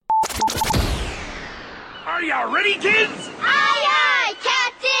Are you ready, kids? Aye,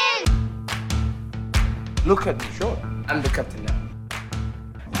 aye, Captain! Look at me, sure. I'm the captain now.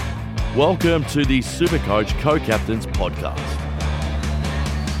 Welcome to the Supercoach Co-Captains Podcast.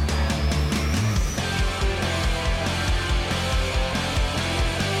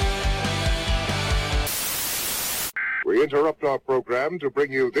 We interrupt our program to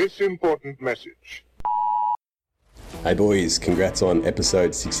bring you this important message. Hey boys, congrats on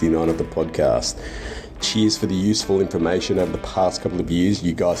episode 69 of the podcast. Cheers for the useful information over the past couple of years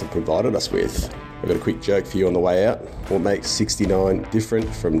you guys have provided us with. I've got a quick joke for you on the way out. What makes 69 different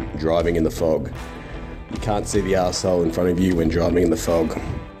from driving in the fog? You can't see the arsehole in front of you when driving in the fog.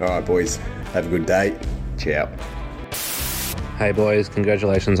 Alright boys, have a good day. Ciao. Hey boys,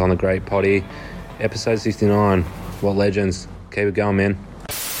 congratulations on the great potty. Episode 69. What legends. Keep it going, man.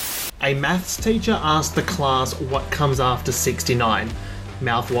 A maths teacher asked the class what comes after 69.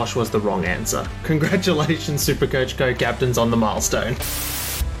 Mouthwash was the wrong answer. Congratulations, Supercoach Co-Captains, on the milestone.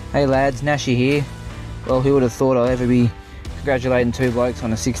 Hey lads, Nashi here. Well, who would have thought I'd ever be congratulating two blokes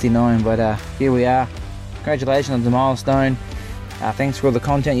on a 69, but here we are. Congratulations on the milestone. Thanks for all the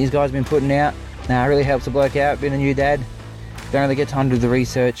content you guys have been putting out. It really helps a bloke out, being a new dad. Don't really get time to do the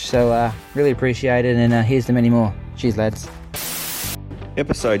research, so really appreciate it, and here's to many more. Cheers, lads.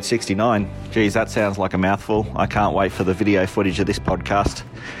 Episode 69. Geez, that sounds like a mouthful. I can't wait for the video footage of this podcast.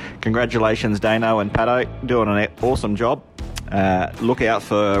 Congratulations, Dano and Patto, doing an awesome job. Look out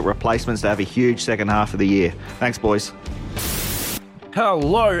for replacements to have a huge second half of the year. Thanks, boys.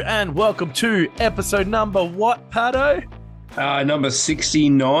 Hello and welcome to episode number what, Patto? Number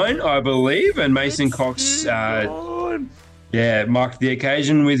 69, I believe, and Mason Cox marked the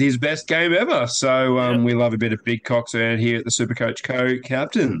occasion with his best game ever. So we love a bit of big Cox around here at the Supercoach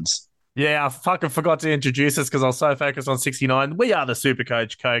Co-Captains. Yeah, I fucking forgot to introduce us because I was so focused on 69. We are the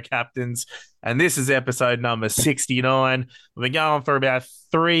Supercoach Co-Captains, and this is episode number 69. We've been going for about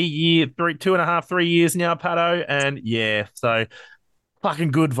 3 years now, Patto, and yeah, so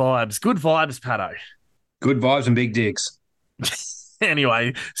fucking good vibes. Good vibes, Patto. Good vibes and big dicks.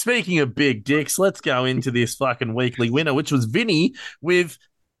 Anyway, speaking of big dicks, let's go into this fucking weekly winner, which was Vinny, with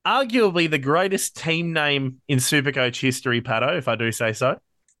arguably the greatest team name in Supercoach history, Patto, if I do say so.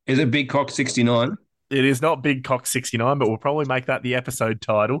 Is it Big Cock 69? It is not Big Cock 69, but we'll probably make that the episode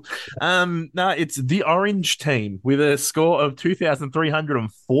title. No, it's the Orange Team with a score of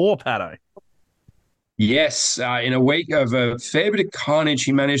 2,304, Patto. Yes, in a week of a fair bit of carnage,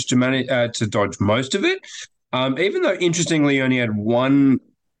 he managed to dodge most of it. Even though, interestingly, he only had one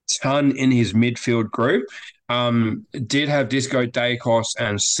ton in his midfield group, did have Disco Dacos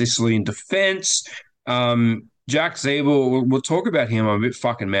and Sicily in defence. Jack Zeeble, we'll talk about him. I'm a bit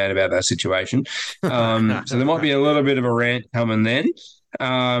fucking mad about that situation. So there might be a little bit of a rant coming then.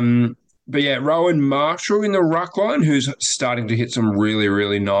 But yeah, Rowan Marshall in the ruck line, who's starting to hit some really,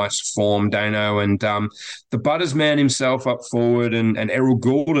 really nice form, Dano, and the Butters man himself up forward, and Errol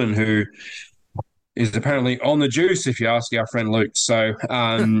Goulden, who is apparently on the juice, if you ask our friend Luke. So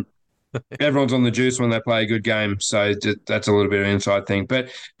everyone's on the juice when they play a good game. So that's a little bit of an inside thing. But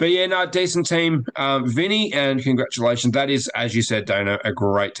yeah, no, decent team. Vinny, and congratulations. That is, as you said, Dana, a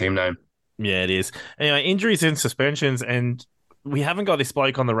great team name. Yeah, it is. Anyway, injuries and suspensions, and we haven't got this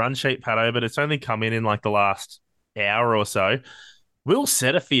bloke on the run sheet, Patto, but it's only come in like the last hour or so. Will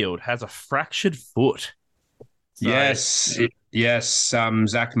Setterfield has a fractured foot. So, Yes.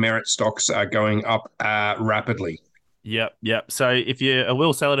 Zach Merritt stocks are going up rapidly. Yep. So if you're a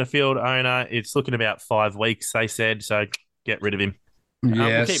Will Setterfield owner, it's looking about 5 weeks, they said. So get rid of him.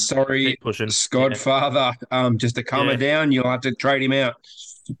 Yeah, sorry, Skodfather. Just to calm it down, you'll have to trade him out.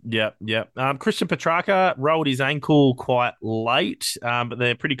 Yep. Christian Petrarca rolled his ankle quite late, but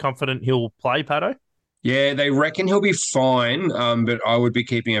they're pretty confident he'll play, Patto. Yeah, they reckon he'll be fine, but I would be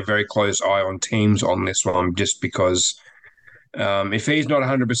keeping a very close eye on teams on this one, just because if he's not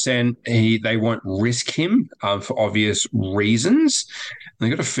 100%, they won't risk him for obvious reasons. They've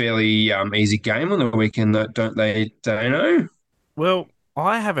got a fairly easy game on the weekend, don't they, Dano? Well,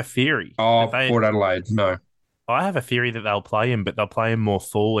 I have a theory. Port Adelaide, no. I have a theory that they'll play him, but they'll play him more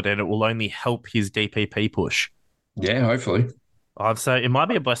forward, and it will only help his DPP push. Yeah, hopefully. I'd say it might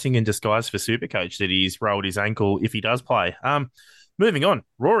be a blessing in disguise for Supercoach that he's rolled his ankle if he does play. Moving on,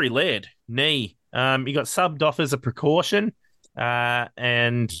 Rory Laird, knee. He got subbed off as a precaution,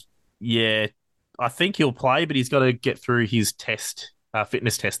 and yeah, I think he'll play, but he's got to get through his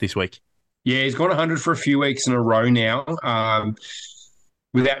fitness test this week. Yeah, he's gone 100 for a few weeks in a row now,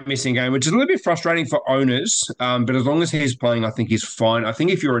 without missing a game, which is a little bit frustrating for owners. But as long as he's playing, I think he's fine. I think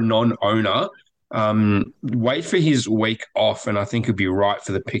if you're a non-owner, Wait for his week off, and I think he'll be right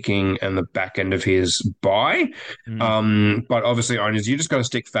for the picking and the back end of his bye. But obviously, owners, you just got to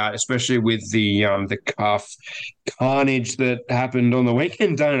stick fat, especially with the calf carnage that happened on the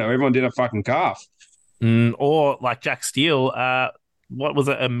weekend. Don't know. Everyone did a fucking calf. Or like Jack Steele, what was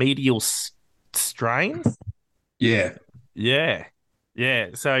it? A medial strain? Yeah.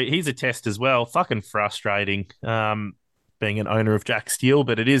 So he's a test as well. Fucking frustrating. Being an owner of Jack Steele,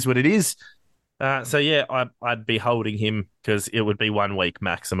 but it is what it is. I'd be holding him because it would be 1 week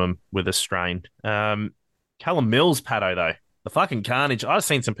maximum with a strain. Callum Mills, Patto, though. The fucking carnage. I've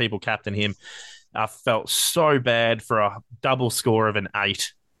seen some people captain him. I felt so bad for a double score of an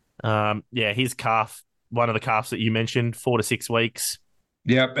 8. His calf, one of the calves that you mentioned, 4 to 6 weeks.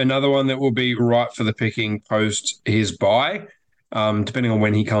 Yep, another one that will be right for the picking post his bye, depending on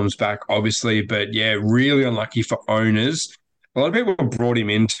when he comes back, obviously. But yeah, really unlucky for owners. A lot of people brought him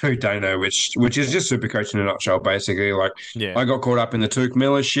into Dano, which is just Supercoach in a nutshell, basically. Like, I got caught up in the Tuke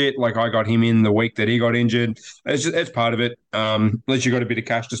Miller shit. Like, I got him in the week that he got injured. It's part of it. At least you got a bit of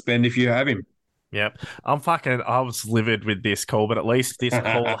cash to spend if you have him. Yep. I was livid with this call, but at least this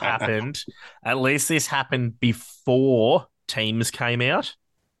call happened. At least this happened before teams came out.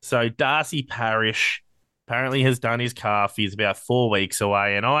 So Darcy Parish apparently has done his calf. He's about 4 weeks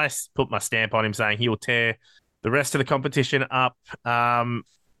away, and I put my stamp on him saying he will tear the rest of the competition up from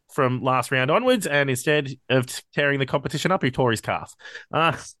last round onwards, and instead of tearing the competition up, he tore his calf.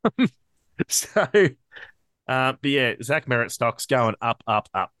 Zach Merritt stock's going up,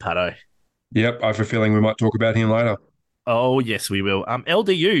 Patto. Yep, I have a feeling we might talk about him later. Oh, yes, we will.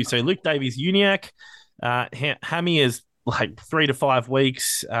 LDU, so Luke Davies-Uniacke, Hammy is like 3 to 5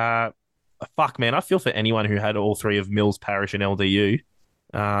 weeks. Fuck, man, I feel for anyone who had all three of Mills, Parish, and LDU.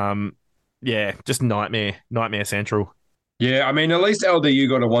 Just nightmare central. Yeah, I mean, at least LDU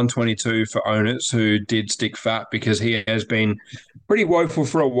got a 122 for owners who did stick fat because he has been pretty woeful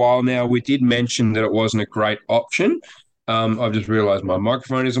for a while now. We did mention that it wasn't a great option. I've just realised my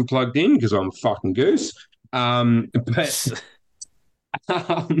microphone isn't plugged in because I'm a fucking goose. Finally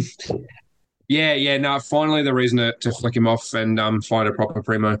the reason to flick him off and find a proper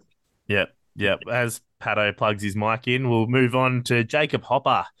primo. Yep. As Patto plugs his mic in, we'll move on to Jacob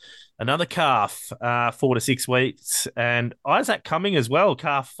Hopper. Another calf, 4 to 6 weeks. And Isaac Cumming as well,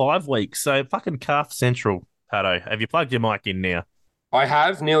 calf 5 weeks. So fucking calf central, Patto. Have you plugged your mic in now? I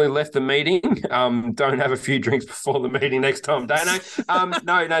have nearly left the meeting. Don't have a few drinks before the meeting next time, Dano.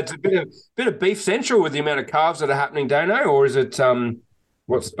 No, it's a bit of beef central with the amount of calves that are happening, Dano. Or is it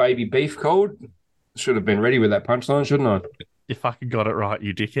what's baby beef called? Should have been ready with that punchline, shouldn't I? You fucking got it right,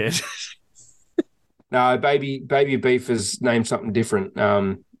 you dickhead. No, baby beef is named something different.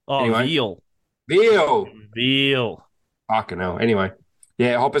 Anyway. Veal. Fucking hell. Anyway,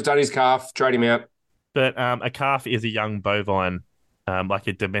 yeah, Hopper's done his calf. Trade him out. But a calf is a young bovine. Like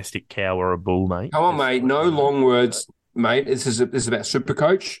a domestic cow or a bull, mate. Come on, mate. No long words, mate. This is about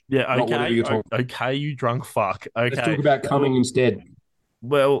Supercoach. Yeah, okay. Okay, you drunk fuck. Okay. Let's talk about Cumming instead.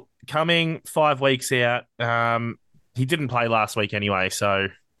 Well, Cumming 5 weeks out. He didn't play last week anyway, so...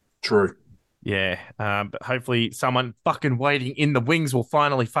 True. Yeah, but hopefully someone fucking waiting in the wings will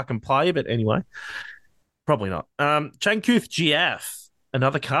finally fucking play, but anyway. Probably not. Chankuth Giaf,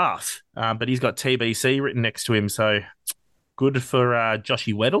 another calf, but he's got TBC written next to him, so... Good for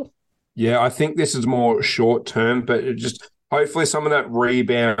Joshy Weddle. Yeah, I think this is more short term, but it just hopefully some of that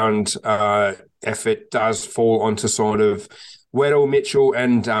rebound effort does fall onto sort of Weddle, Mitchell,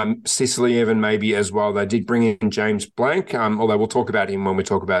 and Sicily even maybe as well. They did bring in James Blank, although we'll talk about him when we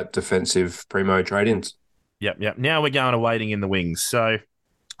talk about defensive primo trade-ins. Yep. Now we're going to waiting in the wings. So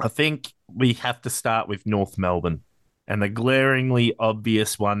I think we have to start with North Melbourne and the glaringly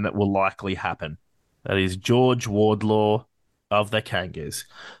obvious one that will likely happen. That is George Wardlaw of the Kangas.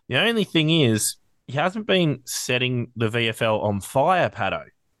 The only thing is, he hasn't been setting the VFL on fire, Patto,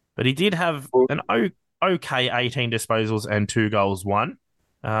 but he did have an okay 18 disposals and 2 goals won.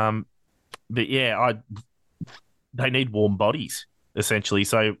 But yeah, they need warm bodies, essentially,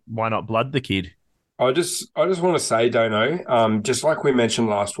 so why not blood the kid? I just want to say, Dono, just like we mentioned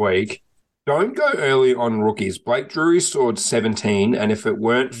last week, don't go early on rookies. Blake Drury scored 17, and if it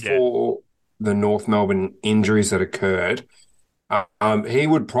weren't for the North Melbourne injuries that occurred, he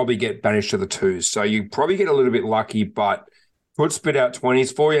would probably get banished to the 2s. So you probably get a little bit lucky, but could spit out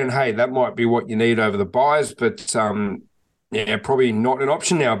 20s for you. And hey, that might be what you need over the buys, but probably not an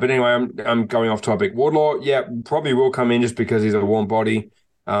option now. But anyway, I'm going off topic. Wardlaw, probably will come in just because he's a warm body.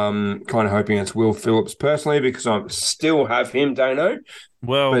 Kind of hoping it's Will Phillips personally because I still have him, Dano.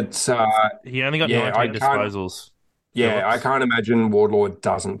 Well, but he only got 19 disposals. Yeah, Phillips. I can't imagine Wardlaw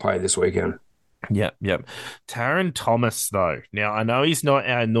doesn't play this weekend. Yep. Taron Thomas, though. Now, I know he's not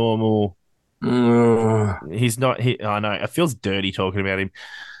our normal. He's not. I know. It feels dirty talking about him.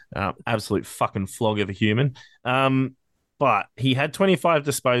 Absolute fucking flog of a human. But he had 25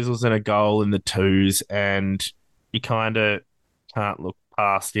 disposals and a goal in the twos, and you kind of can't look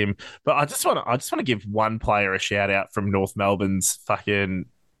past him. But I just want to give one player a shout out from North Melbourne's fucking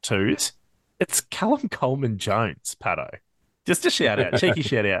twos. It's Callum Coleman Jones, Patto. Just a shout out, cheeky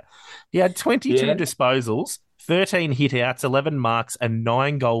shout out. He had 22 disposals, 13 hit outs, 11 marks, and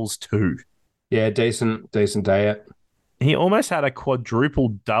 9 goals too. Yeah, decent day out. He almost had a quadruple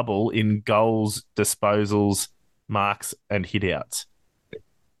double in goals, disposals, marks, and hit outs.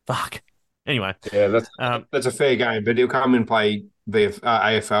 Fuck. Anyway. Yeah, that's a fair game, but he'll come and play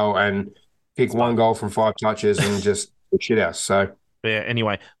AFL and kick one goal from 5 touches and just shit house. So yeah,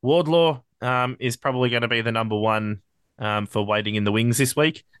 anyway. Wardlaw is probably going to be the number one for waiting in the wings this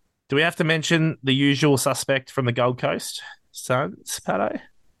week. Do we have to mention the usual suspect from the Gold Coast? Suns, Patto?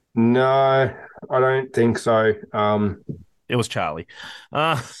 No, I don't think so. It was Charlie.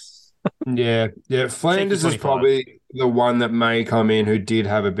 Yeah. Flanders is probably the one that may come in who did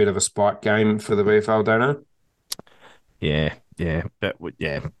have a bit of a spike game for the VFL, Dano. Yeah.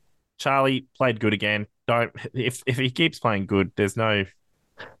 Charlie played good again. If he keeps playing good, there's no.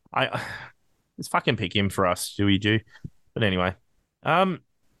 Let's fucking pick him for us, do we do? But anyway,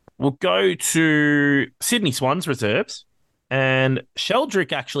 we'll go to Sydney Swans reserves. And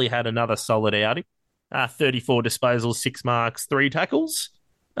Sheldrick actually had another solid outing. 34 disposals, 6 marks, 3 tackles.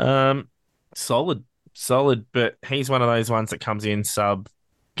 Solid. But he's one of those ones that comes in, sub,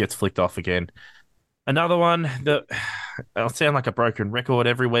 gets flicked off again. Another one that I'll sound like a broken record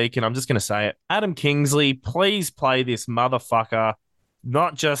every week, and I'm just going to say it. Adam Kingsley, please play this motherfucker,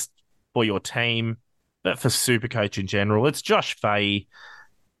 not just for your team, but for Supercoach in general. It's Josh Fahey.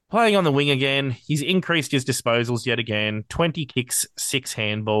 Playing on the wing again, he's increased his disposals yet again. 20 kicks, 6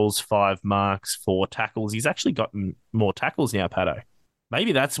 handballs, 5 marks, 4 tackles. He's actually gotten more tackles now, Patto.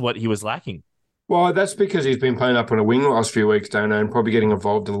 Maybe that's what he was lacking. Well, that's because he's been playing up on a wing the last few weeks, Dano, and probably getting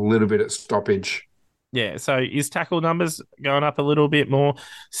involved a little bit at stoppage. Yeah, so his tackle numbers going up a little bit more.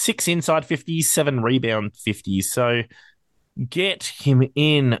 6 inside 50s, 7 rebound 50s. So get him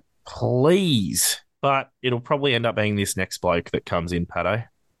in, please. But it'll probably end up being this next bloke that comes in, Patto.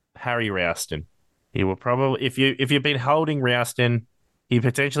 Harry Rouston. He will probably, if you've been holding Rouston, he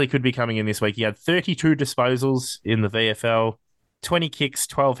potentially could be coming in this week. He had 32 disposals in the VFL, 20 kicks,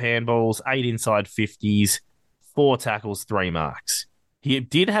 12 handballs, 8 inside 50s, 4 tackles, 3 marks. He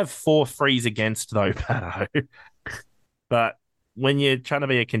did have 4 frees against, though, Patto. But when you're trying to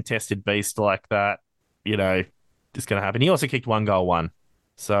be a contested beast like that, it's going to happen. He also kicked 1 goal, 1.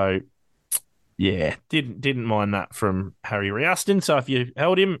 So, yeah, didn't mind that from Harry Rouston. So if you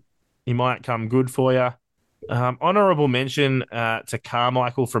held him, he might come good for you. Honourable mention to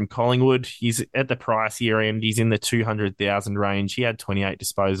Carmichael from Collingwood. He's at the price year end. He's in the 200,000 range. He had 28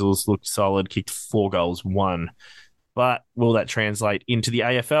 disposals, looked solid, kicked 4 goals, 1. But will that translate into the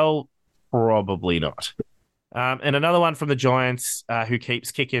AFL? Probably not. And another one from the Giants who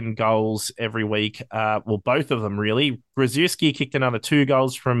keeps kicking goals every week. Well, both of them, really. Brzezinski kicked another 2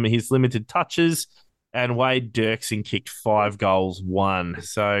 goals from his limited touches, and Wade Dirksen kicked 5 goals, 1.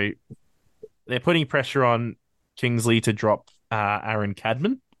 So they're putting pressure on Kingsley to drop Aaron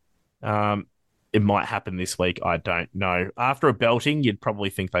Cadman. It might happen this week. I don't know. After a belting, you'd probably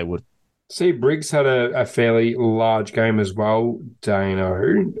think they would. See, Briggs had a fairly large game as well,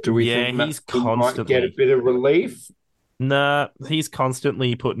 Dano. Do we think he's might get a bit of relief? Nah, he's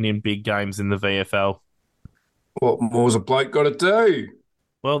constantly putting in big games in the VFL. What more's a bloke got to do?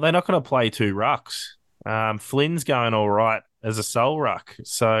 Well, they're not going to play 2 rucks. Flynn's going all right as a sole ruck.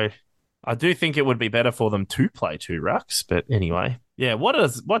 So I do think it would be better for them to play 2 rucks. But anyway, yeah, what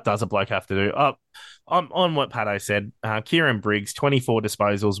does a bloke have to do? On what Patto said, Kieran Briggs, 24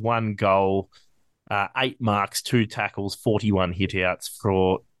 disposals, 1 goal, 8 marks, 2 tackles, 41 hit-outs.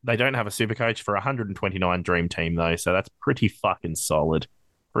 They don't have a Supercoach for 129 dream team, though, so that's pretty fucking solid.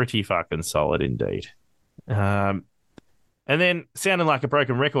 Pretty fucking solid indeed. And then, sounding like a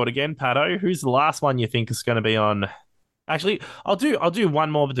broken record again, Patto, who's the last one you think is going to be on? Actually, I'll do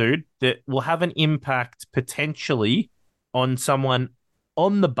one more, dude, that will have an impact potentially on someone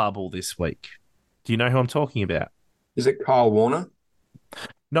on the bubble this week. Do you know who I'm talking about? Is it Kyle Warner?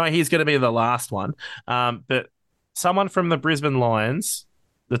 No, he's going to be the last one. But someone from the Brisbane Lions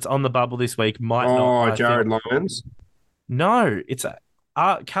that's on the bubble this week might not. Oh, Jared Lyons? No, it's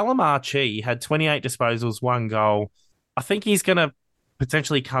Callum Archie had 28 disposals, 1 goal. I think he's going to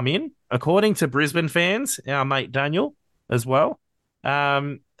potentially come in, according to Brisbane fans, our mate Daniel as well.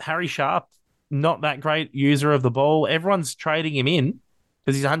 Harry Sharp not that great user of the ball. Everyone's trading him in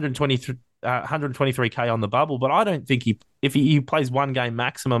because he's 123K on the bubble, but I don't think if he plays one game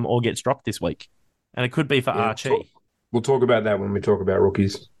maximum or gets dropped this week. And it could be for Archie. We'll talk about that when we talk about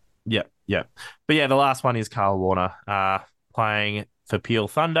rookies. Yeah. But yeah, the last one is Carl Warner playing for Peel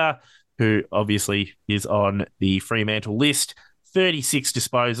Thunder, who obviously is on the Fremantle list. 36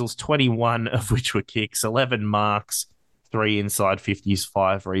 disposals, 21 of which were kicks, 11 marks, 3 inside 50s,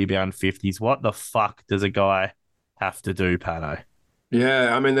 5 rebound 50s. What the fuck does a guy have to do, Patto?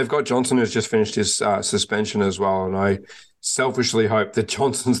 Yeah, I mean, they've got Johnson who's just finished his suspension as well, and I selfishly hope that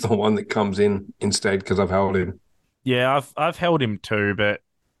Johnson's the one that comes in instead because I've held him. Yeah, I've held him too, but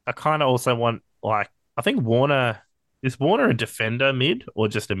I kind of also want, I think Warner... Is Warner a defender mid or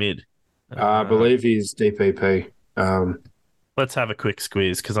just a mid? I believe he's DPP. Let's have a quick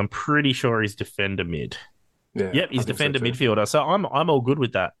squeeze because I'm pretty sure he's defender mid. Yeah, yep, he's defender midfielder. So I'm all good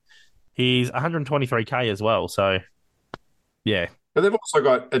with that. He's 123K as well. So yeah. But they've also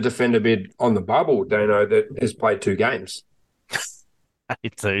got a defender mid on the bubble, Dano, that has played 2 games.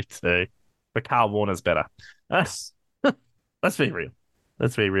 too. But Carl Warner's better. Let's be real.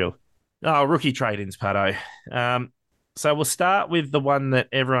 Oh, rookie trade-ins, Patto. So we'll start with the one that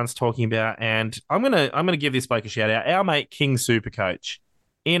everyone's talking about, and I'm gonna give this bloke a shout out. Our mate King Supercoach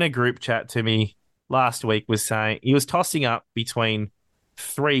in a group chat to me last week was saying he was tossing up between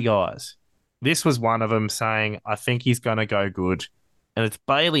 3 guys. This was one of them saying, I think he's gonna go good, and it's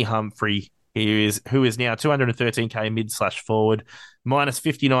Bailey Humphrey, who is now 213K mid/forward, minus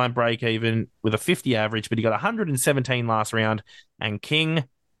 59 break even with a 50 average, but he got 117 last round, and King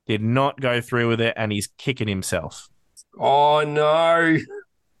did not go through with it, and he's kicking himself. Oh, no.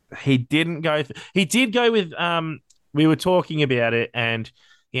 He didn't go... He did go with... we were talking about it, and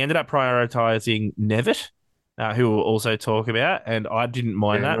he ended up prioritising Nevitt, who we'll also talk about, and I didn't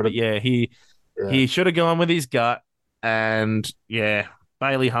mind that. But he should have gone with his gut, and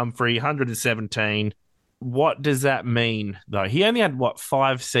Bailey Humphrey, 117. What does that mean, though? He only had, 5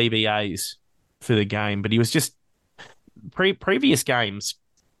 CBAs for the game, but he was just... Previous games,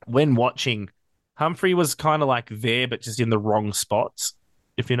 when watching... Humphrey was kind of like there, but just in the wrong spots,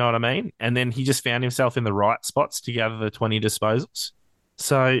 if you know what I mean. And then he just found himself in the right spots to gather the 20 disposals.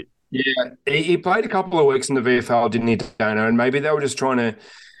 So... Yeah, he played a couple of weeks in the VFL, didn't he, Dano? And maybe they were just trying to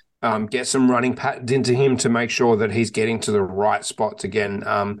get some running patterns into him to make sure that he's getting to the right spots again.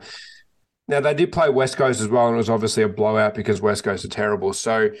 Now, they did play West Coast as well, and it was obviously a blowout because West Coast are terrible.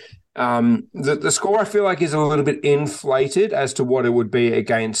 So the score, I feel like, is a little bit inflated as to what it would be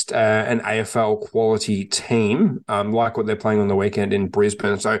against an AFL quality team, like what they're playing on the weekend in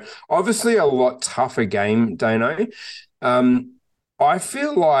Brisbane. So obviously a lot tougher game, Dano. I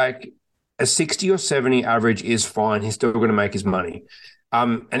feel like a 60 or 70 average is fine. He's still going to make his money.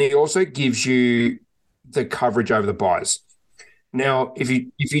 And it also gives you the coverage over the buys. Now, if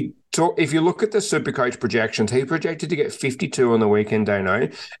you look at the Supercoach projections, he projected to get 52 on the weekend, Dano,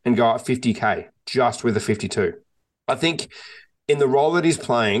 and go up 50K just with the 52. I think in the role that he's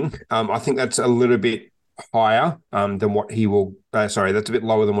playing, I think that's a little bit higher than what he will. That's a bit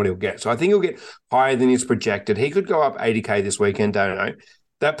lower than what he'll get. So I think he'll get higher than he's projected. He could go up 80K this weekend, Dano.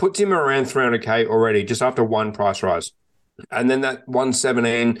 That puts him around 300K already, just after one price rise. And then that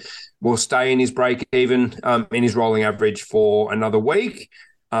 117 will stay in his break even in his rolling average for another week.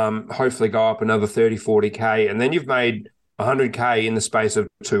 Hopefully go up another 30, 40K. And then you've made 100K in the space of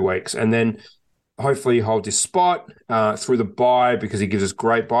 2 weeks. And then hopefully he holds his spot through the bye because he gives us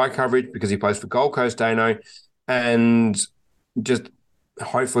great bye coverage because he plays for Gold Coast, Dano, and just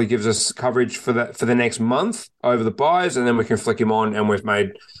hopefully gives us coverage for the next month over the buys, and then we can flick him on, and we've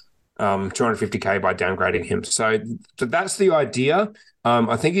made 250K by downgrading him. So that's the idea.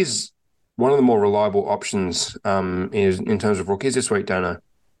 I think he's one of the more reliable options in terms of rookies this week, Dano.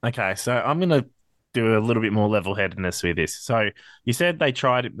 Okay, so I'm going to do a little bit more level-headedness with this. So you said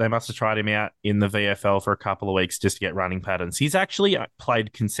they must have tried him out in the VFL for a couple of weeks just to get running patterns. He's actually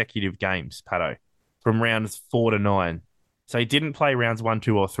played consecutive games, Patto, from rounds 4 to 9. So he didn't play rounds 1,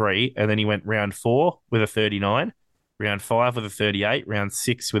 2, or 3, and then he went round 4 with a 39, round 5 with a 38, round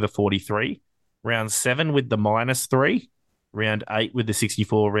 6 with a 43, round 7 with the -3, round 8 with the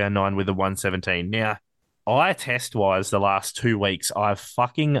 64, round 9 with the 117. Now, eye test-wise, the last 2 weeks, I've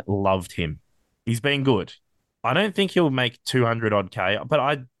fucking loved him. He's been good. I don't think he'll make 200-odd K,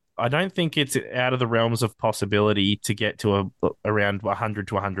 but I don't think it's out of the realms of possibility to get to around 100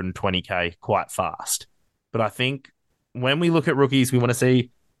 to 120K quite fast. But I think when we look at rookies, we want to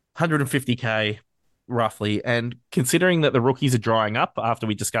see 150K roughly. And considering that the rookies are drying up after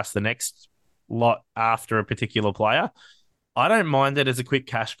we discuss the next lot after a particular player, I don't mind it as a quick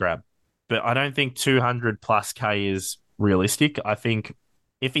cash grab. but I don't think 200 plus K is realistic. I think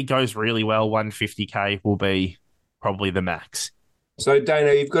if he goes really well, 150K will be probably the max. So,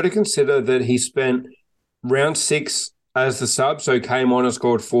 Dana, you've got to consider that he spent round 6 as the sub, so came on and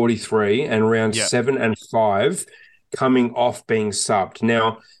scored 43, and round 7 and 5 coming off being subbed.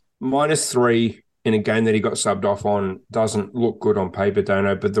 Now, -3 in a game that he got subbed off on doesn't look good on paper,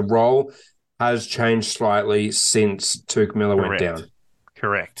 Dano, but the role has changed slightly since Tuke Miller went down.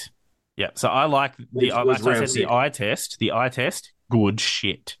 Correct. Yeah. So I like the eye test. The eye test, good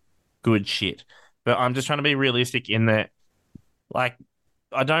shit. Good shit. But I'm just trying to be realistic in that, like,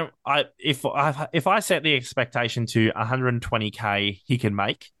 if I set the expectation to 120K he can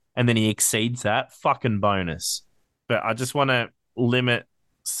make and then he exceeds that, fucking bonus. But I just want to limit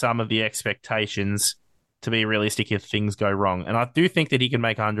some of the expectations to be realistic if things go wrong. And I do think that he can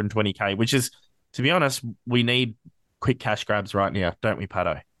make 120K, which is, to be honest, we need quick cash grabs right now, don't we,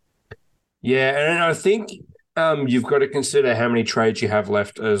 Patto? Yeah, and I think you've got to consider how many trades you have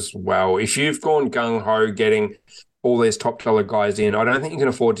left as well. If you've gone gung-ho getting all these top-dollar guys in, I don't think you can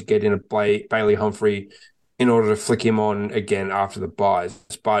afford to get in a Bailey Humphrey in order to flick him on again after the buys.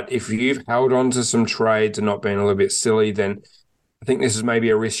 But if you've held on to some trades and not been a little bit silly, then I think this is maybe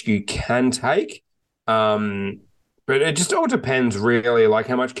a risk you can take. But it just all depends, really, like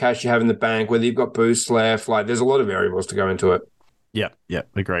how much cash you have in the bank, whether you've got boosts left. Like, there's a lot of variables to go into it. Yep.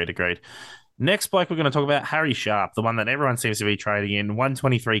 Agreed. Next bloke we're going to talk about, Harry Sharp, the one that everyone seems to be trading in,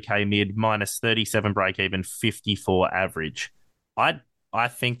 123K mid, -37 break even, 54 average. I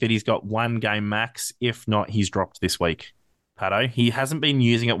think that he's got one game max. If not, he's dropped this week. Patto, he hasn't been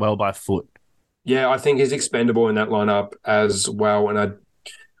using it well by foot. Yeah, I think he's expendable in that lineup as well. And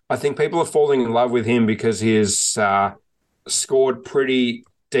I think people are falling in love with him because he has scored pretty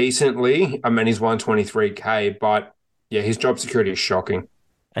decently. I mean, he's 123K, but yeah, his job security is shocking.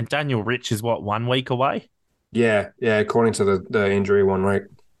 And Daniel Rich is, 1 week away? Yeah, according to the injury, 1 week.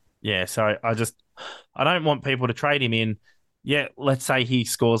 Yeah, so I don't want people to trade him in. Yeah, let's say he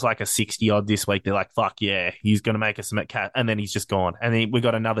scores like a 60-odd this week. They're like, fuck yeah, he's going to make us some at cat, and then he's just gone. And then we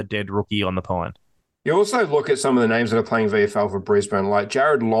got another dead rookie on the pine. You also look at some of the names that are playing VFL for Brisbane, like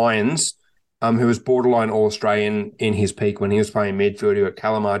Jared Lyons, who was borderline All-Australian in his peak when he was playing midfield. You got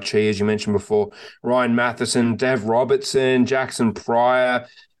Calamar Chi, as you mentioned before, Ryan Matheson, Dev Robertson, Jackson Pryor,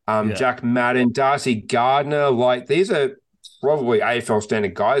 Jack Madden, Darcy Gardner. Like, these are probably AFL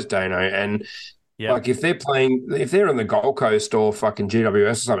standard guys, Dano. And like, if they're on the Gold Coast or fucking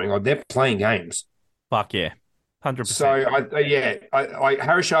GWS or something, like, they're playing games. Fuck yeah, 100%. So I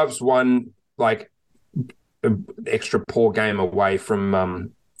Harry Sharp's one like extra poor game away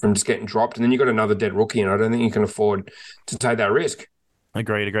from just getting dropped, and then you got another dead rookie, and I don't think you can afford to take that risk.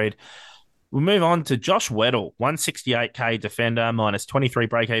 Agreed. We'll move on to Josh Weddle, 168K defender, -23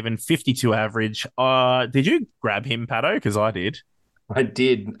 break even, 52 average. Did you grab him, Patto? Because I did. I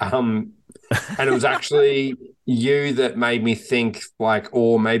did. And it was actually you that made me think, like,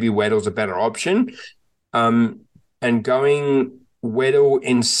 or maybe Weddle's a better option. And going Weddle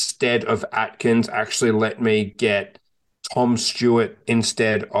instead of Atkins actually let me get Tom Stewart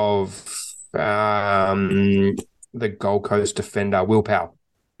instead of the Gold Coast defender, Will Powell.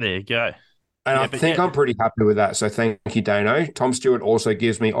 There you go. And I think I'm pretty happy with that. So thank you, Dano. Tom Stewart also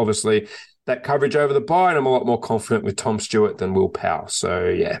gives me, obviously, that coverage over the bye, and I'm a lot more confident with Tom Stewart than Will Powell. So,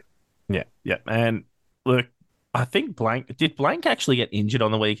 yeah. Yeah. And look, I think did Blank actually get injured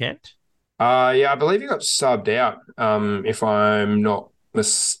on the weekend? I believe he got subbed out, if I'm not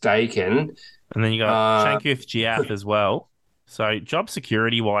mistaken. And then you got Shankuth Giath as well. So job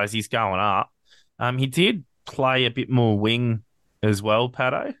security-wise, he's going up. He did play a bit more wing as well,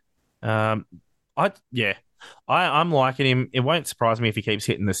 Patto. I'm liking him. It won't surprise me if he keeps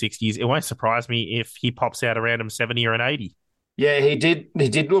hitting the 60s. It won't surprise me if he pops out a random 70 or an 80. Yeah, he did. He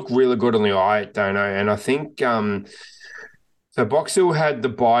did look really good on the eye, Dano, and I think so. Box Hill had the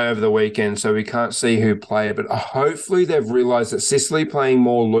bye over the weekend, so we can't see who played. But hopefully, they've realised that Sicily playing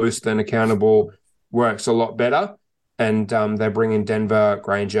more loose than accountable works a lot better, and they bring in Denver,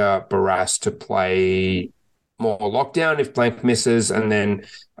 Granger, Barras to play more lockdown if Blank misses, and then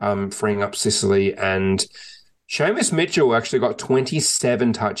freeing up Sicily. And Seamus Mitchell actually got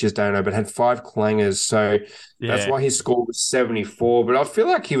 27 touches, Dano, but had 5 clangers. So that's why his score was 74. But I feel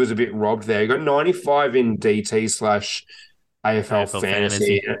like he was a bit robbed there. He got 95 in DT/AFL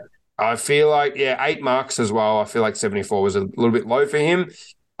fantasy. I feel like, 8 marks as well. I feel like 74 was a little bit low for him.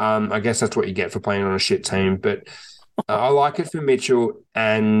 I guess that's what you get for playing on a shit team. But I like it for Mitchell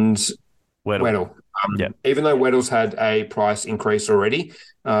and Weddle. Even though Weddle's had a price increase already,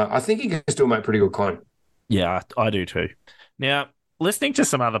 I think he can still make pretty good coin. Yeah, I do too. Now, listening to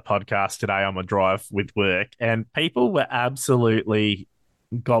some other podcasts today on my drive with work, and people were absolutely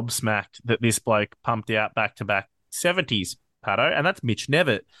gobsmacked that this bloke pumped out back-to-back 70s, Patto, and that's Mitch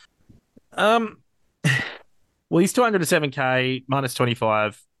Nevitt. Well, he's 207k, minus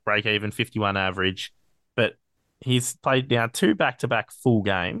 25, break even, 51 average, but he's played now 2 back-to-back full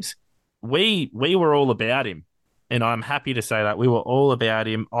games. We were all about him, and I'm happy to say that we were all about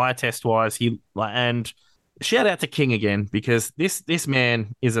him. Eye test wise, and shout out to King again, because this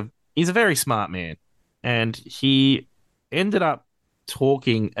man he's a very smart man, and he ended up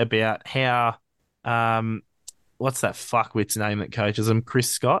talking about how what's that fuckwit's name that coaches him, Chris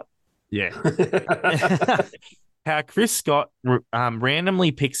Scott? Yeah. How Chris Scott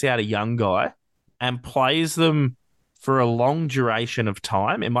randomly picks out a young guy and plays them for a long duration of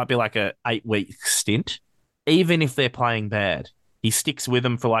time. It might be like a 8-week stint. Even if they're playing bad, he sticks with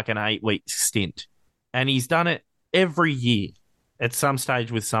them for like an 8-week stint. And he's done it every year at some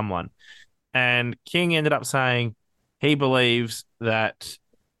stage with someone. And King ended up saying he believes that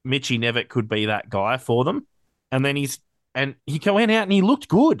Mitchy Nevitt could be that guy for them. And then he went out and he looked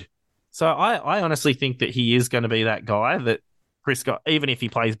good. So I honestly think that he is going to be that guy that Chris Scott, even if he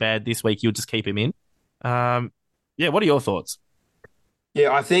plays bad this week, you'll just keep him in. Yeah, what are your thoughts?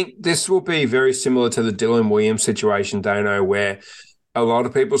 Yeah, I think this will be very similar to the Dylan Williams situation, Dano, where a lot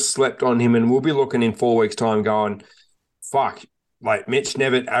of people slept on him, and we'll be looking in 4 weeks' time going, fuck, like Mitch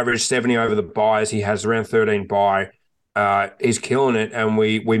Nevitt averaged 70 over the buys. He has around 13 buy. He's killing it, and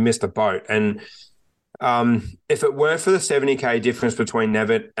we missed the boat. And if it weren't for the 70k difference between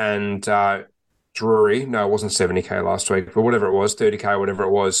Nevitt and Drury, no, it wasn't 70k last week, but whatever it was, 30k, whatever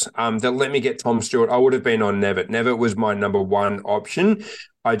it was, that let me get Tom Stewart, I would have been on Nevitt. Nevitt was my number one option.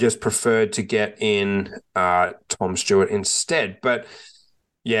 I just preferred to get in Tom Stewart instead. But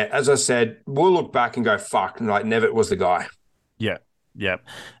yeah, as I said, we'll look back and go, fuck, like Nevitt was the guy. Yeah.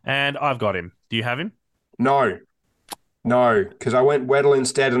 And I've got him. Do you have him? No, because I went Weddle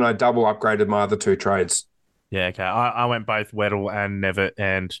instead, and I double upgraded my other 2 trades. Yeah, okay. I went both Weddle and Nevitt,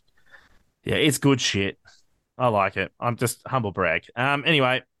 and yeah, it's good shit. I like it. I'm just humble brag.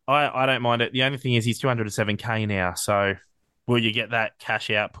 Anyway, I don't mind it. The only thing is he's 207k now, so will you get that cash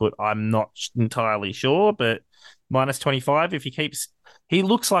output? I'm not entirely sure, but minus 25 if he keeps... He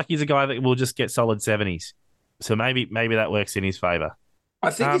looks like he's a guy that will just get solid 70s. So maybe that works in his favour. I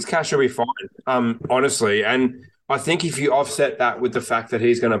think his cash will be fine, honestly. And I think if you offset that with the fact that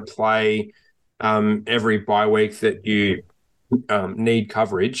he's going to play every bye week that you need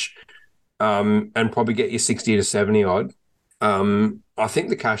coverage and probably get you 60 to 70 odd, I think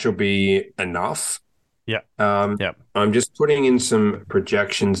the cash will be enough. Yeah. I'm just putting in some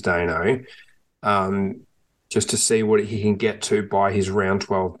projections, Dano, just to see what he can get to by his round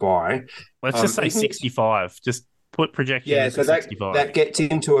 12 bye. Let's just say 65. Just put projection. Yeah, so that gets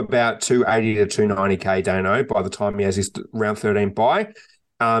him to about 280 to 290k, Dano, by the time he has his round 13 bye.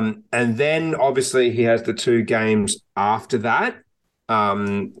 And then obviously he has the 2 games after that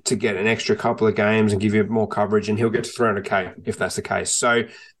to get an extra couple of games and give you more coverage, and he'll get to 300k if that's the case. So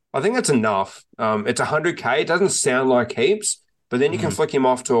I think that's enough. It's 100k. It doesn't sound like heaps, but then you can flick him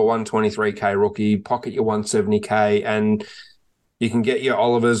off to a 123k rookie, pocket your 170k, and you can get your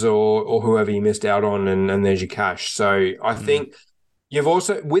Olivers or whoever you missed out on, and there's your cash. So I think you've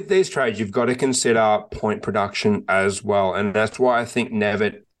also, with these trades, you've got to consider point production as well. And that's why I think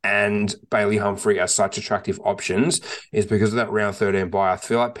Nevitt and Bailey Humphrey are such attractive options, is because of that round 13 buy. I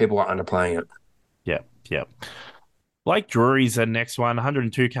feel like people are underplaying it. Yeah. Blake Drury's the next one,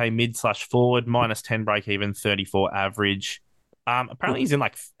 102k mid/forward, minus 10 break even, 34 average. Apparently he's in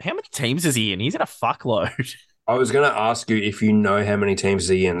like, how many teams is he in? He's in a fuckload. I was going to ask you if you know how many teams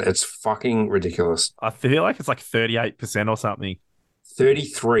he's in. It's fucking ridiculous. I feel like it's like 38% or something.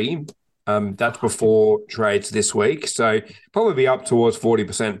 33. That's before trades this week. So probably be up towards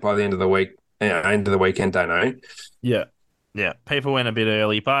 40% by the end of the week, end of the weekend, don't know. Yeah. People went a bit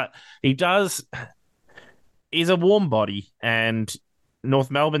early, but he's a warm body, and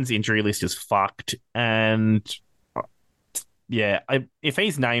North Melbourne's injury list is fucked. And yeah, if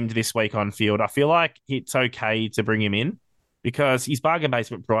he's named this week on field, I feel like it's okay to bring him in because he's bargain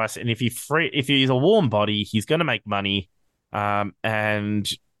basement price, and if he's a warm body, he's going to make money. And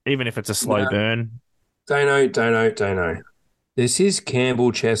even if it's a slow burn, Dano. This is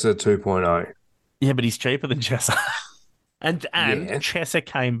Campbell Chesser 2.0. Yeah, but he's cheaper than Chesser, and Chesser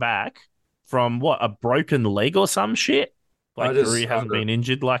came back from a broken leg or some shit. Like Drury hasn't been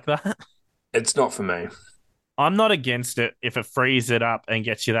injured like that. It's not for me. I'm not against it if it frees it up and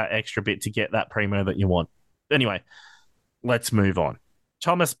gets you that extra bit to get that primo that you want. Anyway, let's move on.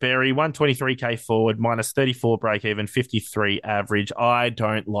 Thomas Berry, 123k forward, minus 34 break even, 53 average. I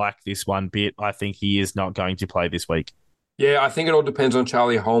don't like this one bit. I think he is not going to play this week. Yeah, I think it all depends on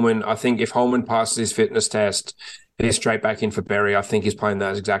Charlie Holman. I think if Holman passes his fitness test, he's straight back in for Berry. I think he's playing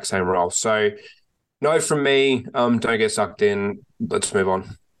that exact same role. So, no from me. Don't get sucked in. Let's move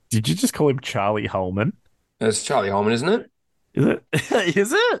on. Did you just call him Charlie Holman? It's Charlie Holman, isn't it? Is it?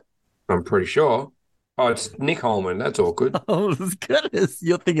 Is it? I'm pretty sure. Oh, it's Nick Holman. That's awkward. Oh, as good as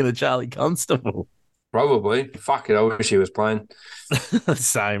you're thinking of Charlie Constable. Probably. Fuck it. I wish he was playing.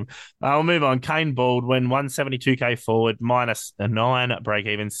 Same. I'll move on. Kane Baldwin, 172k forward, minus a 9 break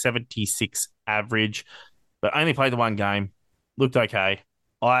even, 76 average, but only played the one game. Looked okay.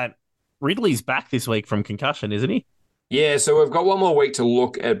 Ridley's back this week from concussion, isn't he? Yeah, so we've got one more week to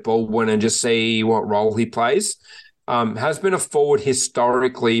look at Baldwin and just see what role he plays. Has been a forward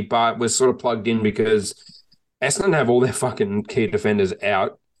historically, but was sort of plugged in because Essendon have all their fucking key defenders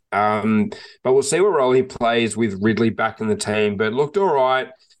out. But we'll see what role he plays with Ridley back in the team. But looked all right.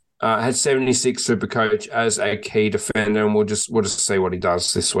 Had 76 Supercoach as a key defender, and we'll just see what he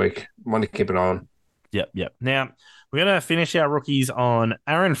does this week. Want to keep an eye on. Yep. Now we're gonna finish our rookies on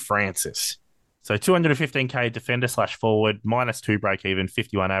Aaron Francis. So 215k defender / forward, minus 2 break even,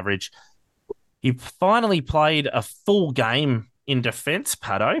 51 average. He finally played a full game in defence,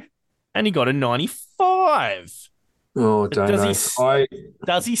 Patto, and he got a 95. Oh, does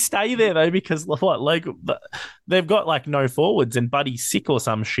he stay there though? Because what, they've got like no forwards and Buddy's sick or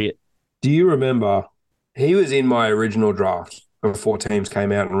some shit. Do you remember he was in my original draft before teams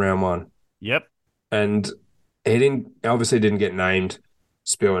came out in round 1? Yep. And he obviously didn't get named.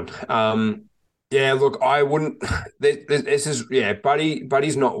 Spewing. Yeah, look, I wouldn't. This is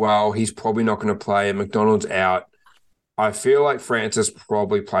Buddy's not well. He's probably not going to play. McDonald's out. I feel like Francis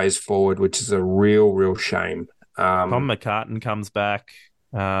probably plays forward, which is a real shame. Tom McCartan comes back.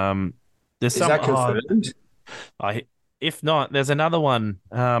 Is that confirmed? If not, there's another one.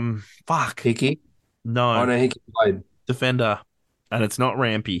 Fuck. Hickey? No. Oh, no, Hickey played. Defender. And it's not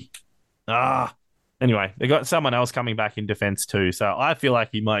Rampy. Anyway, they got someone else coming back in defence too. So I feel like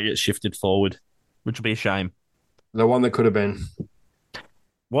he might get shifted forward, which would be a shame. The one that could have been.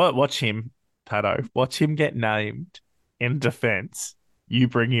 Watch him, Patto. Watch him get named in defence. You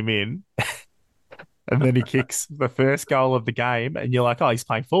bring him in. And then he kicks the first goal of the game, and you're like, oh, he's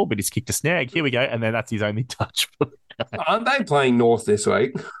playing forward, but he's kicked a snag. Here we go. And then that's his only touch. Aren't they playing North this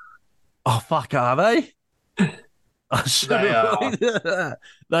week? Oh, fuck, are they? They are.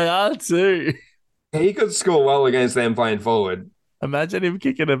 They are too. He could score well against them playing forward. Imagine him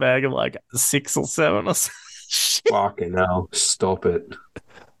kicking a bag of like 6 or 7 or something. Fucking hell. Stop it.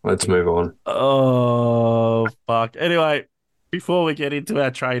 Let's move on. Oh, fuck. Anyway, before we get into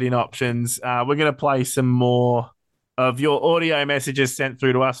our trading options, we're going to play some more of your audio messages sent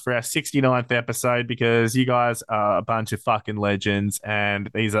through to us for our 69th episode because you guys are a bunch of fucking legends and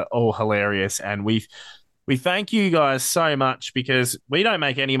these are all hilarious. And we thank you guys so much because we don't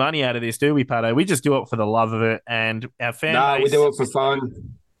make any money out of this, do we, Patto? We just do it for the love of it. And our fan base, we do it for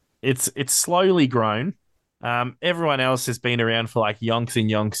fun. It's slowly grown. Everyone else has been around for like yonks and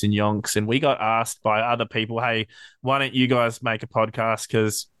yonks and yonks. And we got asked by other people, hey, why don't you guys make a podcast?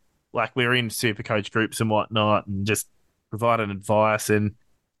 Because like we're in Supercoach groups and whatnot and just providing advice. And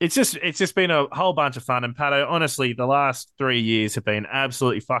it's just been a whole bunch of fun. And Patto, honestly, the last 3 years have been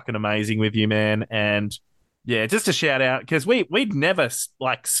absolutely fucking amazing with you, man. And yeah, just a shout out because we'd never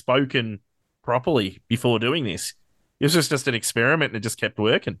like spoken properly before doing this. It was just an experiment and it just kept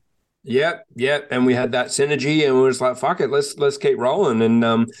working. Yep. And we had that synergy and we were just like, fuck it, let's keep rolling.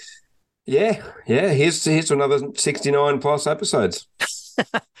 And here's to another 69 plus episodes.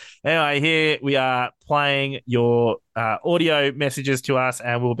 Anyway, here we are playing your audio messages to us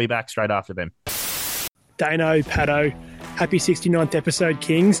and we'll be back straight after them. Dano, Patto, happy 69th episode,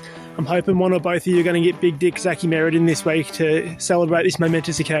 Kings. I'm hoping one or both of you are going to get Big Dick Zachy Meriden this week to celebrate this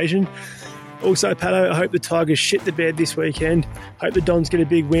momentous occasion. Also, Patto, I hope the Tigers shit the bed this weekend. Hope the Dons get a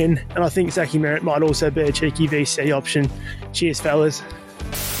big win. And I think Zachy Merritt might also be a cheeky VC option. Cheers, fellas.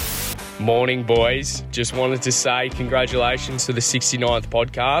 Morning, boys. Just wanted to say congratulations to the 69th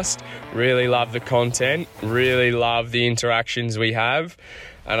podcast. Really love the content. Really love the interactions we have.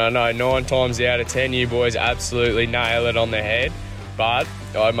 And I know 9 times out of 10 you boys absolutely nail it on the head. But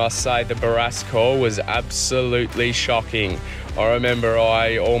I must say the Barras call was absolutely shocking. I remember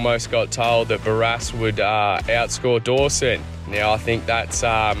I almost got told that Barras would outscore Dawson. Now I think that's,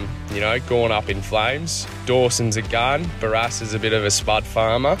 gone up in flames. Dawson's a gun. Barras is a bit of a spud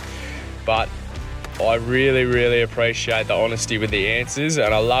farmer. But I really, really appreciate the honesty with the answers.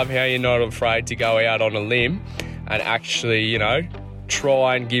 And I love how you're not afraid to go out on a limb and actually,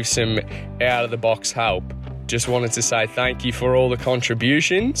 try and give some out-of-the-box help. Just wanted to say thank you for all the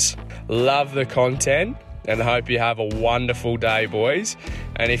contributions. Love the content and hope you have a wonderful day, boys.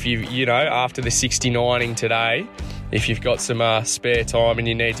 And if after the 69ing today, if you've got some spare time and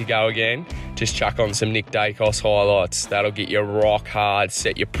you need to go again, just chuck on some Nick Dacos highlights. That'll get you rock hard,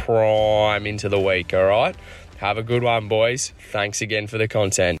 set your prime into the week, all right? Have a good one, boys. Thanks again for the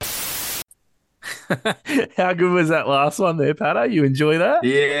content. How good was that last one there, Patto? You enjoy that?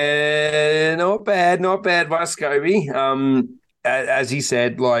 Yeah, not bad by Scobie. As he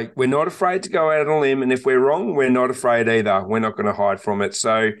said, like, we're not afraid to go out on a limb, and if we're wrong, we're not afraid either. We're not going to hide from it.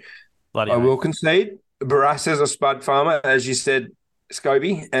 So I will concede. Barras is a spud farmer, as you said,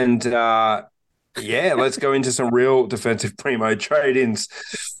 Scobie. And, let's go into some real defensive primo trade-ins.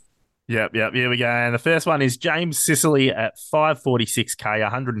 Yep, here we go. And the first one is James Sicily at 546k,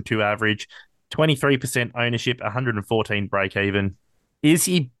 102 average, 23% ownership, 114 break-even. Is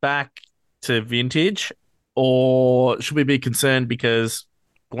he back to vintage, or should we be concerned because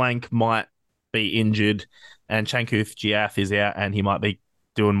Blank might be injured and Chankuth Giaf is out and he might be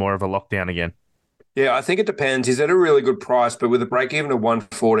doing more of a lockdown again? Yeah, I think it depends. He's at a really good price, but with a break-even of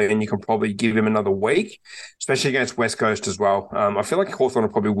 114, you can probably give him another week, especially against West Coast as well. I feel like Hawthorn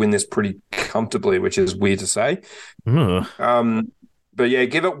will probably win this pretty comfortably, which is weird to say. But yeah,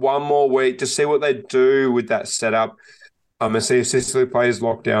 give it one more week to see what they do with that setup. And see if Sicily plays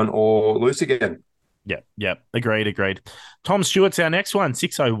lockdown or loose again. Yep. Agreed. Tom Stewart's our next one,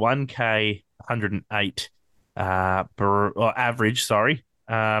 601k, 108 average, sorry.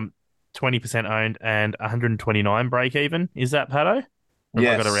 20% owned and 129 break even. Is that Patto? Or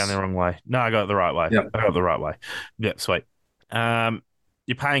yes. I got it around the wrong way? No, I got it the right way. Yep. I got it the right way. Yep, sweet. You're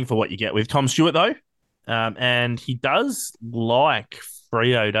paying for what you get with Tom Stewart, though. And he does like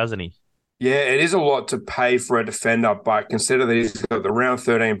Freo, doesn't he? Yeah, it is a lot to pay for a defender, but consider that he's got the round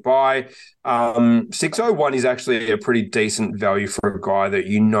 13 bye. 601 is actually a pretty decent value for a guy that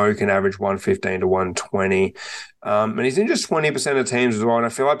can average 115 to 120. And he's in just 20% of teams as well. And I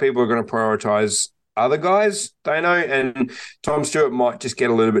feel like people are going to prioritise other guys, Dano, and Tom Stewart might just get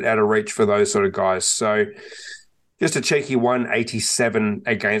a little bit out of reach for those sort of guys. So just a cheeky 187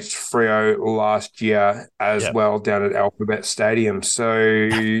 against Freo last year as well down at Alphabet Stadium. So...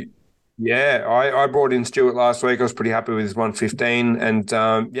 yeah, I brought in Stewart last week. I was pretty happy with his 115 and,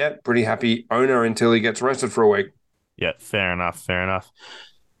 pretty happy owner until he gets rested for a week. Yeah, fair enough.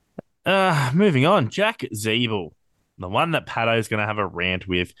 Moving on, Jack Zeeble, the one that Patto's going to have a rant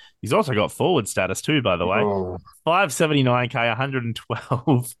with. He's also got forward status too, by the way. 579k,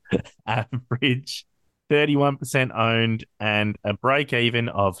 112 average, 31% owned, and a break-even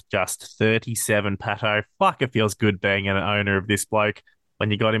of just 37, Patto. Fuck, it feels good being an owner of this bloke. When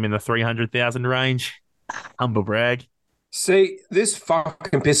you got him in the 300,000 range, humble brag. See, this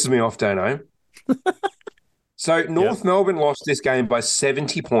fucking pisses me off, Dano. So North Melbourne lost this game by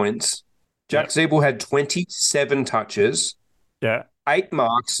 70 points. Jack Zeeble had 27 touches. 8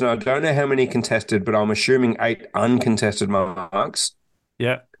 marks, and I don't know how many contested, but I'm assuming 8 uncontested marks.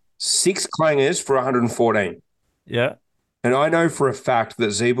 6 clangers for 114. And I know for a fact that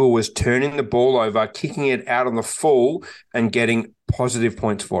Zeeble was turning the ball over, kicking it out on the full, and getting positive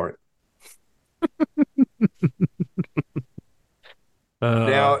points for it.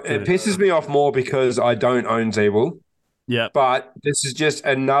 Now, it pisses me off more because I don't own Zeeble. But this is just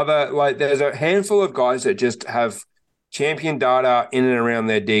another, there's a handful of guys that just have champion data in and around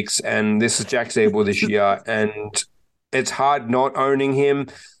their dicks, and this is Jack Zeeble this year, and it's hard not owning him.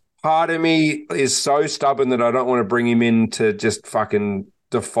 Part of me is so stubborn that I don't want to bring him in to just fucking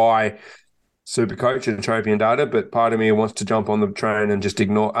defy Supercoach and champion data, but part of me wants to jump on the train and just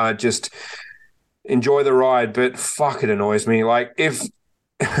enjoy the ride. But fuck, it annoys me. Like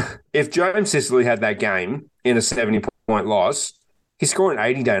if James Sicily had that game in a 70-point loss, he's scoring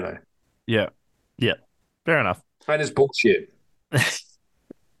 80, Dano. Yeah, fair enough. And it's bullshit.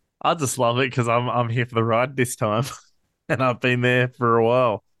 I just love it because I'm here for the ride this time, and I've been there for a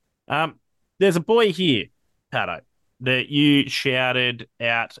while. There's a boy here, Patto, that you shouted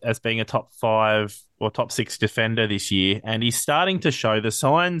out as being a top 5 or top 6 defender this year, and he's starting to show the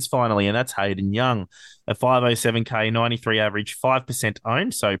signs finally, and that's Hayden Young, a 507k, 93 average, 5%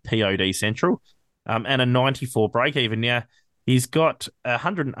 owned, so POD central, and a 94 break even. Now, he's got a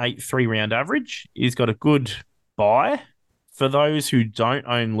 108 3-round average. He's got a good buy. For those who don't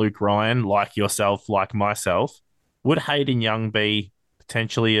own Luke Ryan, like yourself, like myself, would Hayden Young be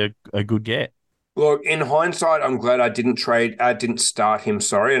potentially a good get? Look, in hindsight, I'm glad I didn't start him,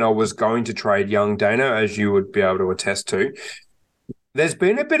 and I was going to trade Young, Dana, as you would be able to attest to. There's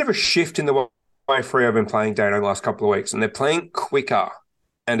been a bit of a shift in the my free I've been playing Dano the last couple of weeks, and they're playing quicker,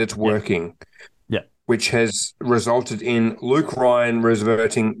 and it's working. Yeah. Which has resulted in Luke Ryan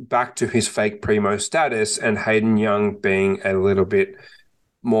reverting back to his fake primo status and Hayden Young being a little bit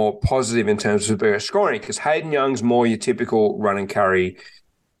more positive in terms of their scoring, because Hayden Young's more your typical run and carry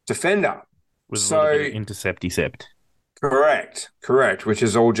defender. With a little bit of intercept. Correct, which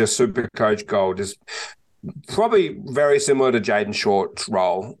is all just Supercoach gold. Is probably very similar to Jaden Short's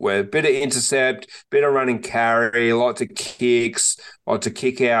role, where a bit of intercept, bit of running carry, lots of kicks, lots of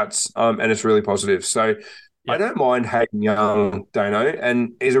kick-outs, and it's really positive. So I don't mind Hayden Young, Dano,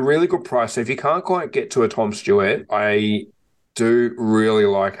 and he's a really good price. So if you can't quite get to a Tom Stewart, I do really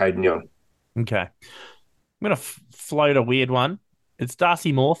like Hayden Young. Okay. I'm going to float a weird one. It's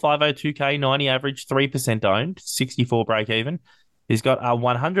Darcy Moore, 502k, 90 average, 3% owned, 64 break even. He's got a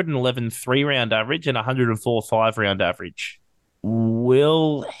 111 3-round average and 104 5-round average.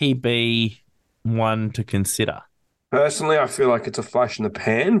 Will he be one to consider? Personally, I feel like it's a flash in the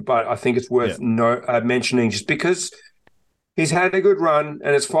pan, but I think it's worth mentioning just because he's had a good run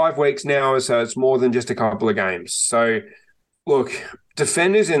and it's 5 weeks now, so it's more than just a couple of games. So, look,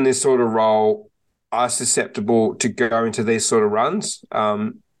 defenders in this sort of role are susceptible to go into these sort of runs.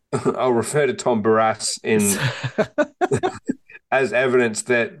 I'll refer to Tom Barras as evidence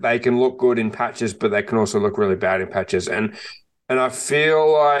that they can look good in patches, but they can also look really bad in patches. And I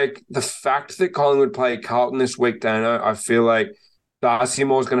feel like the fact that Collingwood play Carlton this week, Dano, I feel like Darcy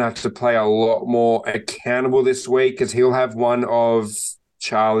Moore's going to have to play a lot more accountable this week, because he'll have one of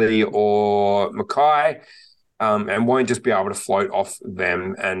Charlie or Mackay, and won't just be able to float off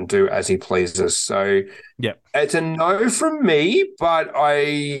them and do as he pleases. So it's a no from me, but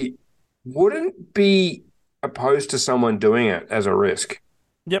I wouldn't be opposed to someone doing it as a risk.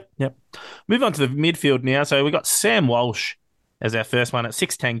 Yep. Move on to the midfield now. So we've got Sam Walsh as our first one at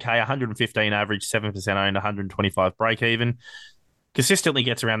 610k, 115 average, 7% owned, 125 break even. Consistently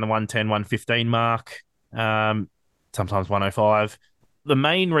gets around the 110, 115 mark, sometimes 105. The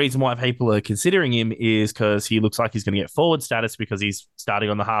main reason why people are considering him is because he looks like he's going to get forward status, because he's starting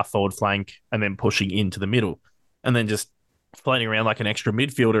on the half forward flank and then pushing into the middle and then just floating around like an extra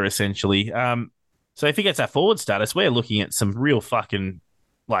midfielder, essentially. So if he gets that forward status, we're looking at some real fucking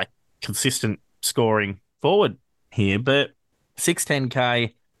like consistent scoring forward here. But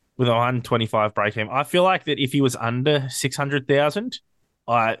 610k with a 125 break even, I feel like that if he was under 600,000,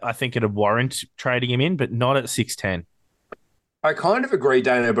 I think it'd warrant trading him in, but not at 610. I kind of agree,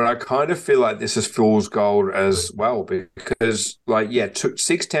 Dana, but I kind of feel like this is fool's gold as well, because,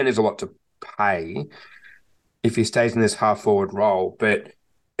 610 is a lot to pay if he stays in this half-forward role, but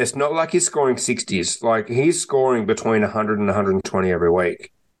it's not like he's scoring 60s. Like, he's scoring between 100 and 120 every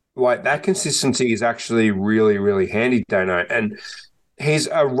week. Like, that consistency is actually really, really handy, Dana, and he's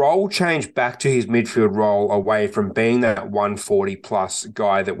a role change back to his midfield role away from being that 140-plus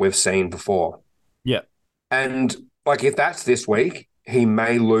guy that we've seen before. Yeah. And like, if that's this week, he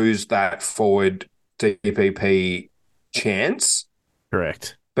may lose that forward DPP chance.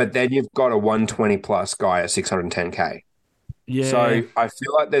 Correct. But then you've got a 120-plus guy at 610k. Yeah. So I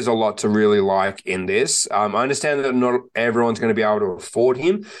feel like there's a lot to really like in this. I understand that not everyone's going to be able to afford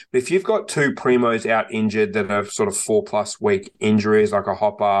him, but if you've got two primos out injured that have sort of 4+ week injuries, like a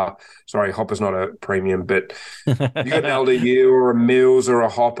Hopper, sorry, Hopper's not a premium, but you got an LDU or a Mills or a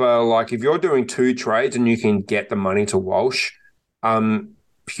Hopper, like if you're doing two trades and you can get the money to Walsh,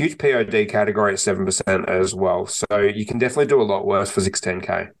 huge POD category at 7% as well. So you can definitely do a lot worse for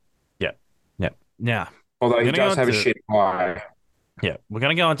 610k. Yep. Now, although he does have a shit high. Yeah, we're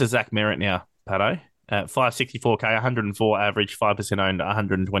going to go on to Zach Merritt now, Patto. 564k, 104 average, 5% owned,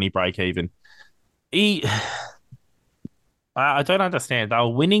 120 break even. I don't understand. They were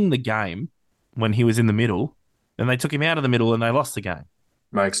winning the game when he was in the middle, then they took him out of the middle and they lost the game.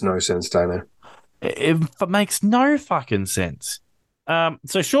 Makes no sense, Dana. It makes no fucking sense.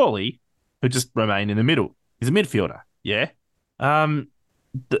 So surely he'll just remain in the middle. He's a midfielder, yeah? I'm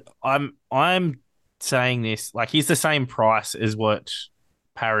saying this, like, he's the same price as what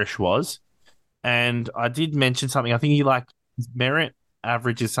Parrish was. And I did mention something. I think Merritt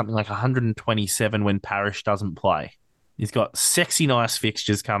averages something like 127 when Parrish doesn't play. He's got sexy, nice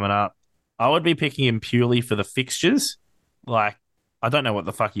fixtures coming up. I would be picking him purely for the fixtures. Like, I don't know what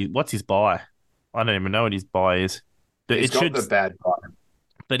the fuck what's his buy? I don't even know what his buy is. But He's got the bad buy.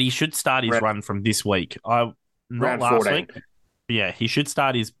 But he should start his run from this week. Not round last 14. week. Yeah, he should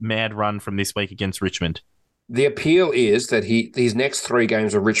start his mad run from this week against Richmond. The appeal is that his next 3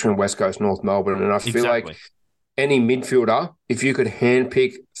 games are Richmond, West Coast, North Melbourne, and I feel like any midfielder, if you could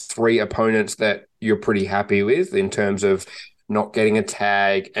handpick 3 opponents that you're pretty happy with in terms of not getting a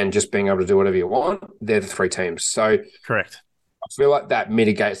tag, and just being able to do whatever you want, they're the three teams. So Correct. I feel like that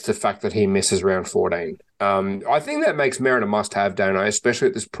mitigates the fact that he misses round 14. I think that makes Merritt a must-have, Dano, especially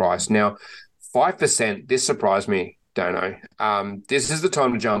at this price. Now, 5%, this surprised me, Dano. This is the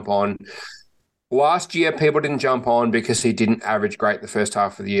time to jump on. Last year, people didn't jump on because he didn't average great the first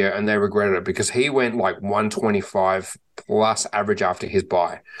half of the year, and they regretted it because he went like 125 plus average after his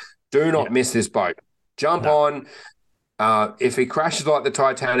bye. Do not miss this boat. Jump on. If he crashes like the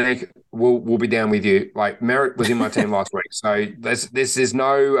Titanic, we'll be down with you. Like Merritt was in my team last week, so there's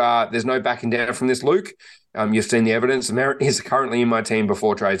no backing down from this, Luke. You've seen the evidence. Merritt is currently in my team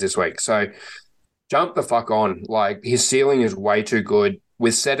before trades this week, so jump the fuck on. Like his ceiling is way too good.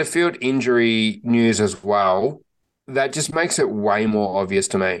 With Setterfield injury news as well, that just makes it way more obvious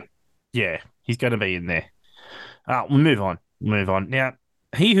to me. Yeah, he's going to be in there. We'll move on. Now,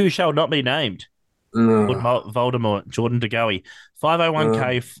 he who shall not be named. Lord Voldemort, Jordan De Goey.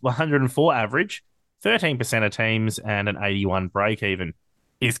 501k, 104 average, 13% of teams, and an 81 break even.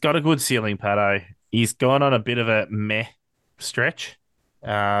 He's got a good ceiling, Patto. He's gone on a bit of a meh stretch,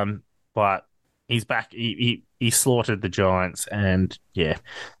 but he's back. He slaughtered the Giants, and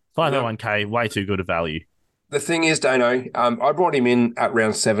 501k, way too good a value. The thing is, Dano, I brought him in at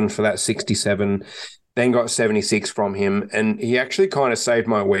round 7 for that 67, then got 76 from him, and he actually kind of saved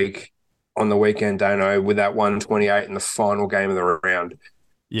my week on the weekend, Dano, with that 128 in the final game of the round.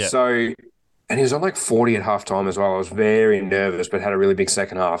 Yeah. So, and he was on like 40 at halftime as well. I was very nervous, but had a really big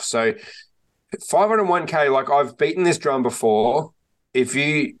second half. So 501k, like I've beaten this drum before. If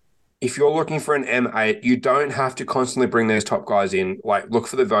you're looking for an M8, you don't have to constantly bring those top guys in. Like look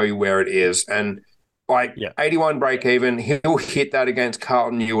for the value where it is. And 81 break even, he'll hit that against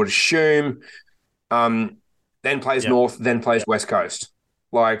Carlton, you would assume. Then plays North, then plays West Coast.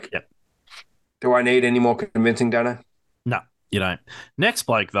 Do I need any more convincing, Dana? No, you don't. Next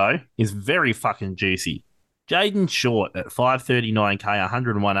bloke, though, is very fucking juicy. Jaden Short at 539k,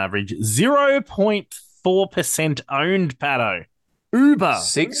 101 average, 0.4% owned, Patto. Uber.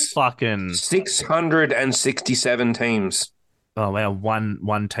 667 teams. Oh, wow.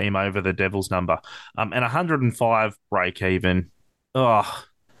 One team over the Devils number. And 105 break even. Oh,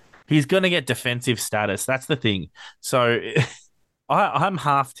 he's going to get defensive status. That's the thing. So I'm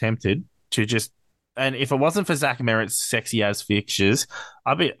half tempted to just, and if it wasn't for Zach Merritt's sexy as fixtures,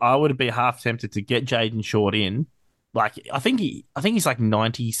 I would be half tempted to get Jaden Short in. Like I think he's like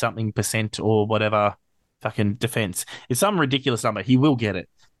 90 something percent or whatever fucking defense. It's some ridiculous number. He will get it.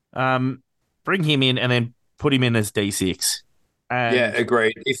 Bring him in and then put him in as D6. And,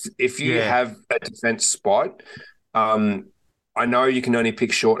 agreed. If you have a defense spot, I know you can only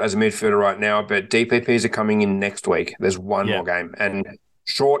pick Short as a midfielder right now, but DPPs are coming in next week. There's one more game, and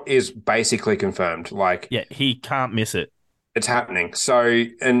Short is basically confirmed. He can't miss it. It's happening. So,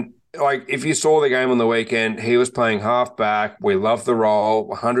 and if you saw the game on the weekend, he was playing halfback. We love the role,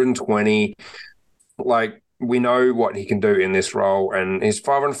 120. We know what he can do in this role, and he's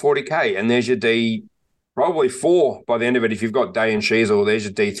 540k, and there's your D, probably 4 by the end of it. If you've got Day and Sheasel, there's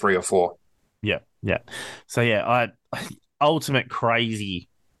your D 3 or 4. Yeah. So I ultimate crazy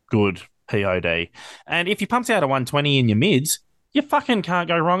good POD, and if he pumps out a 120 in your mids, you fucking can't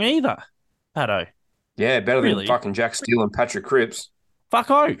go wrong either, Patto. Yeah, better than fucking Jack Steele and Patrick Cripps. Fuck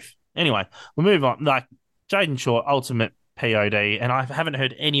oath. Anyway, we'll move on. Jaden Short, ultimate POD, and I haven't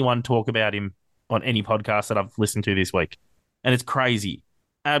heard anyone talk about him on any podcast that I've listened to this week. And it's crazy.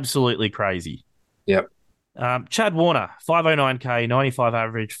 Absolutely crazy. Yep. Chad Warner, 509k, 95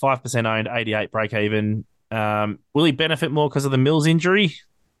 average, 5% owned, 88 break even. Will he benefit more because of the Mills injury?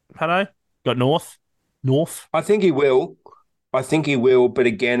 Patto? Got North? I think he will. But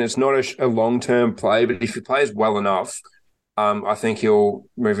again, it's not a long-term play. But if he plays well enough, I think he'll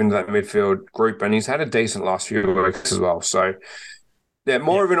move into that midfield group. And he's had a decent last few weeks as well. So,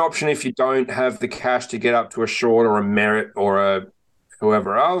 more of an option if you don't have the cash to get up to a Short or a Merritt or a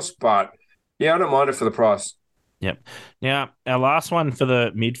whoever else. But, I don't mind it for the price. Yep. Now, our last one for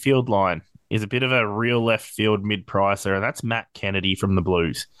the midfield line is a bit of a real left field mid-pricer, and that's Matt Kennedy from the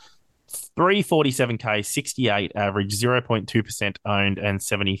Blues. 347k, 68 average, 0.2% owned, and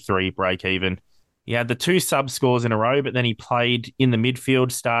 73 break even. He had the 2 sub scores in a row, but then he played in the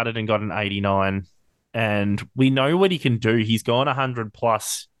midfield, started and got an 89. And we know what he can do. He's gone 100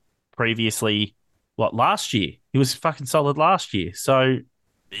 plus previously. Last year? He was fucking solid last year. So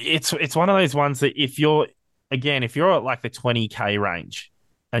it's one of those ones that if you're at like the 20k range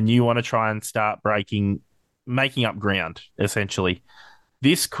and you want to try and start making up ground, essentially,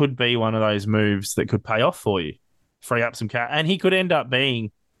 this could be one of those moves that could pay off for you, free up some cash. And he could end up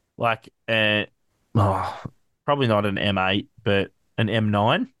being like, probably not an M8, but an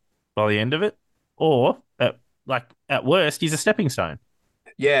M9 by the end of it. Or, at worst, he's a stepping stone.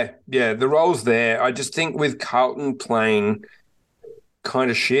 Yeah, the role's there. I just think with Carlton playing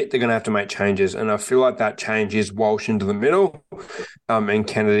kind of shit, they're going to have to make changes. And I feel like that change is Walsh into the middle and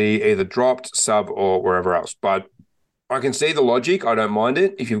Kennedy either dropped, sub, or wherever else. But I can see the logic. I don't mind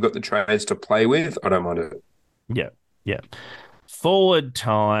it. If you've got the trades to play with, I don't mind it. Yeah. Forward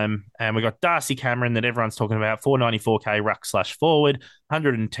time, and we got Darcy Cameron that everyone's talking about, 494k ruck/forward,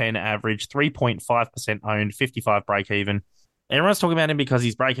 110 average, 3.5% owned, 55 break even. Everyone's talking about him because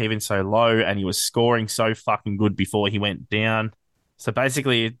his break even so low and he was scoring so fucking good before he went down. So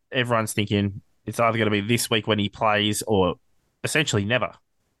basically, everyone's thinking it's either going to be this week when he plays or essentially never.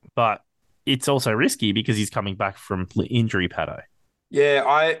 But it's also risky because he's coming back from injury, Patto.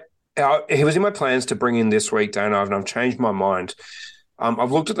 Yeah, he was in my plans to bring in this week, Dano, and I've changed my mind.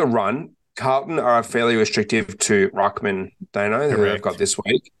 I've looked at the run. Carlton are fairly restrictive to ruckman, Dano, who they've got this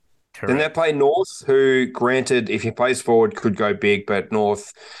week. Correct. Then they play North, who, granted, if he plays forward, could go big, but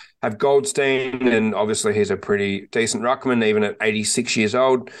North have Goldstein, and obviously he's a pretty decent ruckman, even at 86 years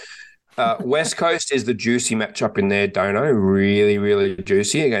old. West Coast is the juicy matchup in there, Dono. Really, really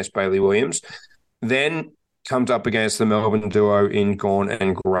juicy against Bailey Williams. Then comes up against the Melbourne duo in Gawn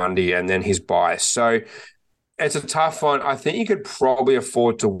and Grundy, and then his bye. So it's a tough one. I think you could probably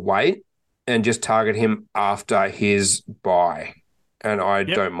afford to wait and just target him after his bye. And I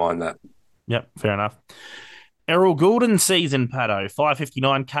don't mind that. Yep, fair enough. Errol Goulden season, Patto,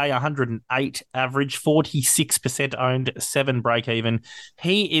 559k, 108 average, 46% owned, 7 break even.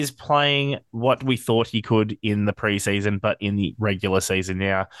 He is playing what we thought he could in the preseason, but in the regular season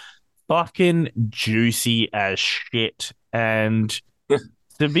now. Fucking juicy as shit. And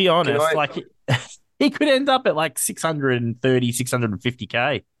to be honest, he could end up at like 630,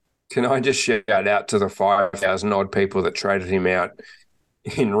 650k. Can I just shout out to the 5,000 odd people that traded him out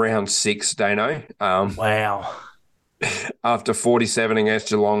in round 6, Dano? Wow. After 47 against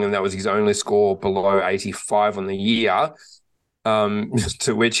Geelong, and that was his only score below 85 on the year,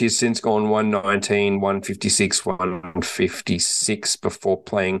 to which he's since gone 119, 156, 156 before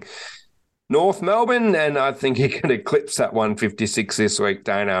playing North Melbourne, and I think he can eclipse that 156 this week,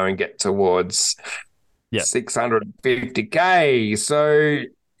 Dano, and get towards 650k. So...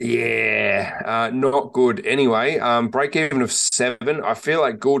 yeah, not good. Anyway, break even of 7. I feel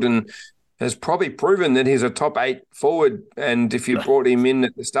like Goulden has probably proven that he's a top 8 forward. And if you brought him in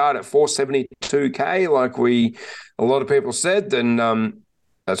at the start at 472k, like a lot of people said, then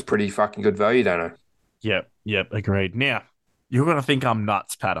that's pretty fucking good value, don't I? Yep, agreed. Now, you're going to think I'm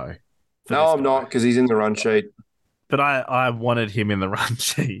nuts, Patto. No, I'm not, because he's in the run sheet. But I wanted him in the run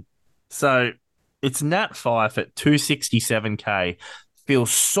sheet. So it's Nat Fyfe at 267k.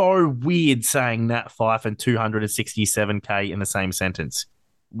 Feels so weird saying Nat Fyfe and 267k in the same sentence.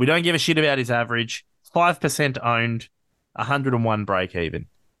 We don't give a shit about his average. 5% owned, 101 break even.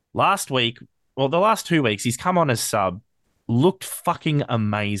 Last week, the last 2 weeks, he's come on as sub, looked fucking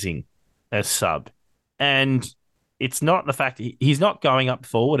amazing as sub. And it's not the fact he's not going up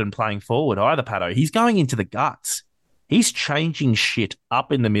forward and playing forward either, Patto. He's going into the guts. He's changing shit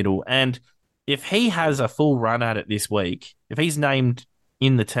up in the middle. And if he has a full run at it this week, if he's named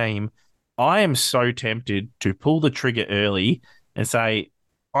in the team, I am so tempted to pull the trigger early and say,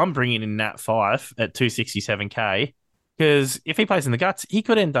 I'm bringing in Nat Fyfe at 267k, because if he plays in the guts, he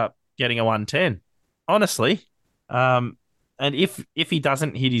could end up getting a 110, honestly. And if he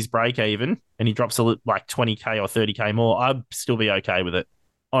doesn't hit his break even and he drops like 20k or 30k more, I'd still be okay with it,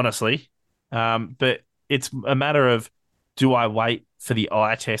 honestly. But it's a matter of, do I wait for the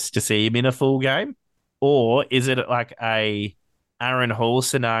eye test to see him in a full game? Or is it like a Aaron Hall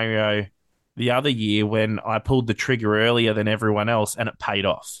scenario the other year when I pulled the trigger earlier than everyone else and it paid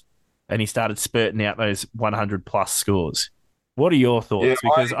off and he started spurting out those 100 plus scores? What are your thoughts? Yeah,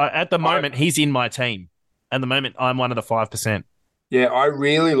 because at the moment, he's in my team. At the moment, I'm one of the 5%. Yeah, I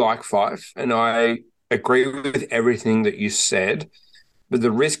really like Fyfe, and I agree with everything that you said, but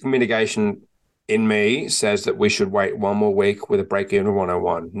the risk mitigation in me says that we should wait one more week with a break-even of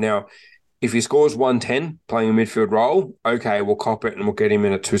 101. Now, if he scores 110 playing a midfield role, okay, we'll cop it and we'll get him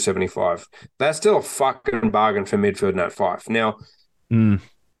in at 275. That's still a fucking bargain for midfield Nat Fyfe. Now,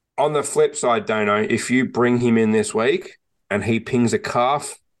 on the flip side, Dono, if you bring him in this week and he pings a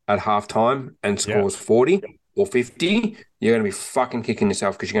calf at halftime and scores 40 or 50, you're going to be fucking kicking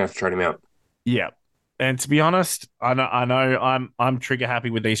yourself because you're going to have to trade him out. Yeah. And to be honest, I know I'm trigger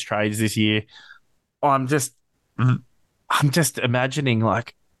happy with these trades this year. I'm just imagining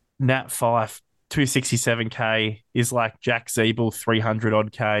like Nat Fyfe, 267k is like Jack Zeeble, 300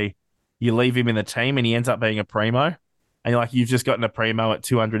 odd k. you leave him in the team and he ends up being a premo, and you've just gotten a premo at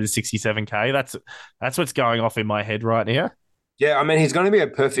 267K. That's what's going off in my head right now. Yeah, I mean, he's going to be a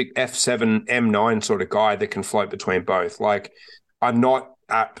perfect F7, M9 sort of guy that can float between both. Like, I'm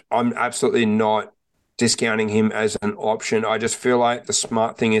absolutely not discounting him as an option. I just feel like the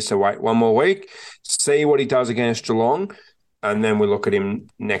smart thing is to wait one more week, see what he does against Geelong, and then we look at him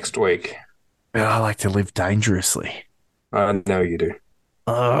next week. But I like to live dangerously. I know you do.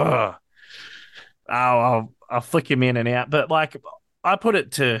 I'll flick him in and out. But, I put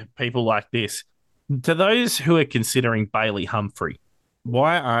it to people like this. To those who are considering Bailey Humphrey,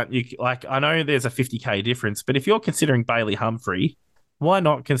 why aren't you... I know there's a 50K difference, but if you're considering Bailey Humphrey, why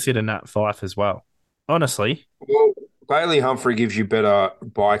not consider Nat Fyfe as well? Honestly. Well, Bailey Humphrey gives you better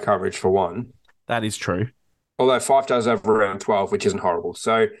buy coverage for one. That is true. Although Fyfe does have around 12, which isn't horrible.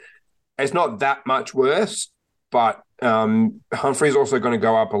 So it's not that much worse, but Humphrey's also going to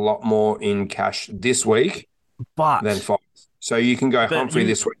go up a lot more in cash this week than Fyfe. So you can go Humphrey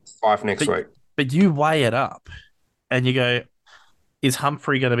this week, Fyfe next week. But you weigh it up and you go, is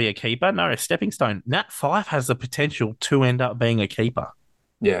Humphrey going to be a keeper? No, a stepping stone. Nat Fyfe has the potential to end up being a keeper.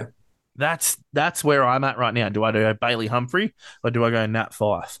 Yeah. That's where I'm at right now. Do I go Bailey Humphrey or do I go Nat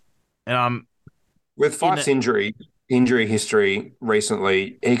Fyfe? And with Fyfe's injury history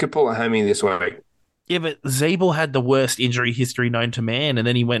recently, he could pull a hammy this week. Yeah, but Zeeble had the worst injury history known to man, and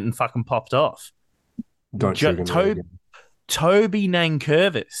then he went and fucking popped off. Toby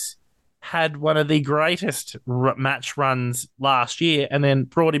Nankervis had one of the greatest match runs last year, and then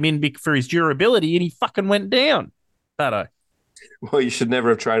brought him in for his durability, and he fucking went down. Patto. Well, you should never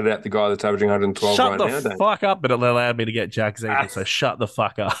have traded out the guy that's averaging 112 shut right now. Shut the fuck up, but it allowed me to get Jack Zeeble, so shut the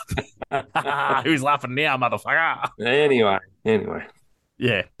fuck up. Who's laughing now, motherfucker? Anyway.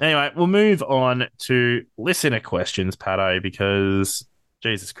 Yeah. Anyway, we'll move on to listener questions, Patto, because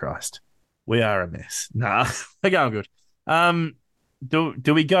Jesus Christ, we are a mess. Nah, we're going good.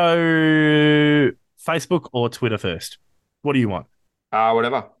 Do we go Facebook or Twitter first? What do you want?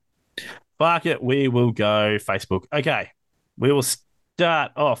 Whatever. Fuck it, we will go Facebook. Okay. We will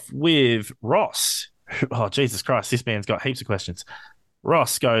start off with Ross. Oh, Jesus Christ, this man's got heaps of questions.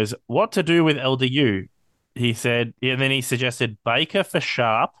 Ross goes, what to do with LDU? He said, and then he suggested Baker for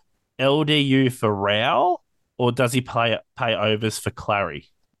Sharp, LDU for Rowell, or does he pay overs for Clary?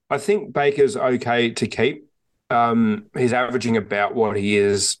 I think Baker's okay to keep. He's averaging about what he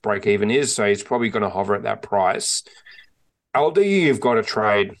is, break even is, so he's probably going to hover at that price. LDU, you've got to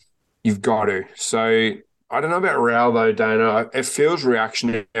trade. You've got to. So I don't know about Rowell, though, Dana. It feels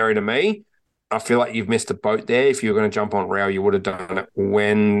reactionary to me. I feel like you've missed a boat there. If you were going to jump on Rowell, you would have done it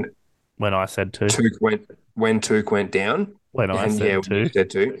when I said two. When Took went down. When I said two. You said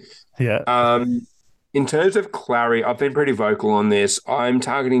two. Yeah. In terms of Clary, I've been pretty vocal on this. I'm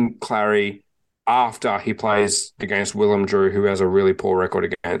targeting Clary after he plays against Willem Drew, who has a really poor record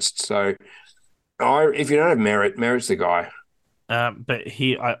against. So if you don't have Merritt's the guy. But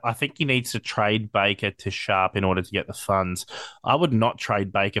I think he needs to trade Baker to Sharp in order to get the funds. I would not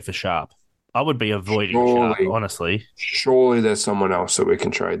trade Baker for Sharp. I would be avoiding Sharp, honestly. Surely there's someone else that we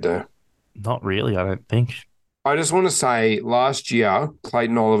can trade there. Not really, I don't think. I just want to say, last year,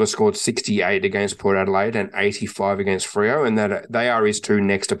 Clayton Oliver scored 68 against Port Adelaide and 85 against Freo, and that they are his two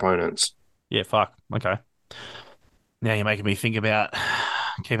next opponents. Yeah, fuck. Okay. Now you're making me think about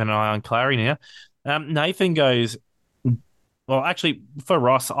keeping an eye on Clary now. Nathan goes... Well, actually, for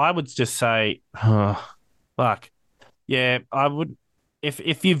Ross, I would just say, fuck. Yeah, I would.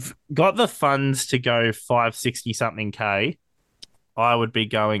 If you've got the funds to go 560 something K, I would be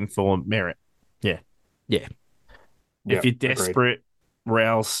going for Merritt. Yeah. If you're desperate,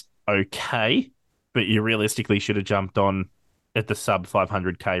 Rowell's okay, but you realistically should have jumped on at the sub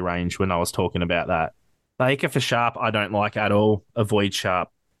 500K range when I was talking about that. Baker for Sharp, I don't like at all. Avoid Sharp.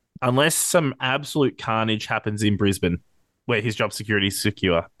 Unless some absolute carnage happens in Brisbane, where his job security is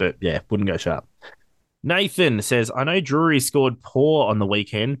secure. But yeah, wouldn't go Sharp. Nathan says, I know Drury scored poor on the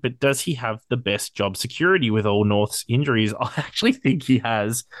weekend, but does he have the best job security with all North's injuries? I actually think he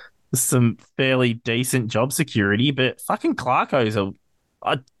has some fairly decent job security, but fucking Clarko's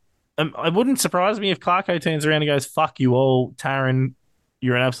it wouldn't surprise me if Clarko turns around and goes, fuck you all, Taryn,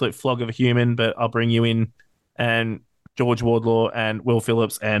 you're an absolute flog of a human, but I'll bring you in, and George Wardlaw and Will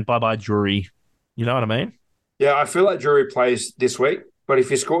Phillips, and bye-bye Drury. You know what I mean? Yeah, I feel like Drury plays this week, but if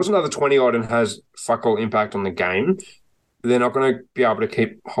he scores another 20-odd and has fuck all impact on the game, they're not going to be able to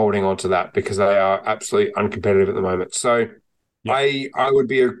keep holding on to that because they are absolutely uncompetitive at the moment. So I would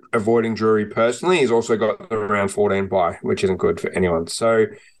be avoiding Drury personally. He's also got the round 14 bye, which isn't good for anyone. So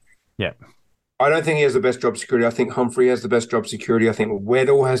I don't think he has the best job security. I think Humphrey has the best job security. I think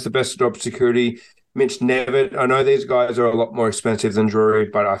Weddle has the best job security. Mitch Nevitt. I know these guys are a lot more expensive than Drury,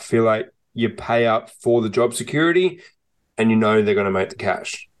 but I feel like you pay up for the job security and you know they're going to make the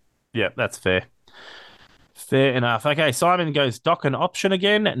cash. Yeah, that's fair. Fair enough. Okay, Simon goes dock an option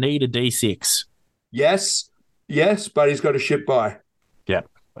again. Need a D6. Yes, but he's got a ship buy. Yeah,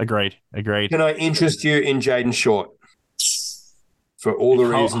 agreed. Can I interest you in Jaden Short? For all the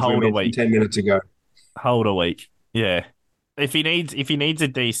reasons we mentioned 10 minutes ago. Hold a week. Yeah. If he needs a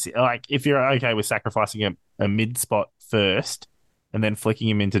DC, like if you're okay with sacrificing a mid spot first and then flicking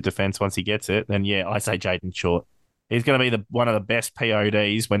him into defense once he gets it, then yeah, I say Jaden Short. He's going to be one of the best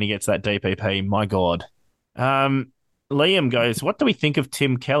PODs when he gets that DPP. My God. Liam goes, what do we think of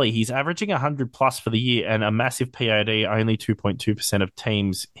Tim Kelly? He's averaging 100 plus for the year and a massive POD, only 2.2% of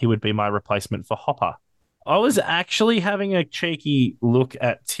teams. He would be my replacement for Hopper. I was actually having a cheeky look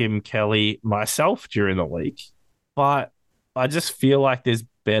at Tim Kelly myself during the week, but I just feel like there's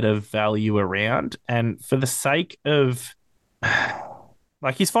better value around. And for the sake of,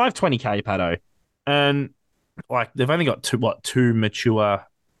 like, he's 520k, Patto, and like they've only got two mature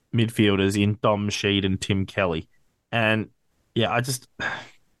midfielders in Dom Sheed and Tim Kelly. And yeah,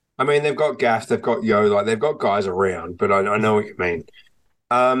 I mean, they've got Gaff, they've got Yo, like they've got guys around, but I know what you mean.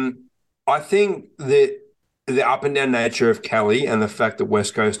 I think that the up and down nature of Kelly and the fact that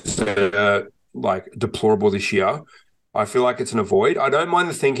West Coast are like deplorable this year, I feel like it's an avoid. I don't mind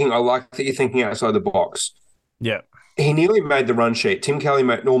the thinking. I like that you're thinking outside the box. Yeah. He nearly made the run sheet. Tim Kelly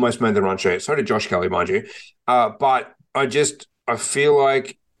almost made the run sheet. So did Josh Kelly, mind you. But I feel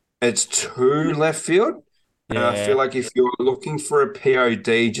like it's too left field. And I feel like if you're looking for a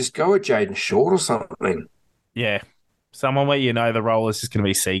POD, just go with Jaden Short or something. Yeah. Someone where you know the role is just going to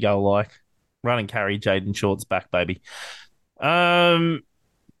be Seagull-like. Run and carry Jaden Short's back, baby.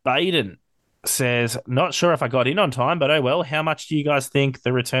 Baden says, not sure if I got in on time, but oh well. How much do you guys think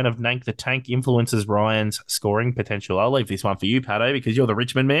the return of Nank the Tank influences Ryan's scoring potential? I'll leave this one for you, Patto, because you're the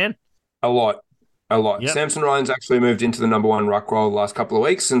Richmond man. A lot. Yep. Samson Ryan's actually moved into the number one ruck role the last couple of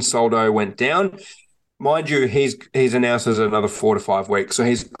weeks since Soldo went down. Mind you, he's announced as another 4 to 5 weeks, so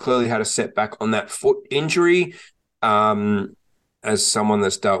he's clearly had a setback on that foot injury. As someone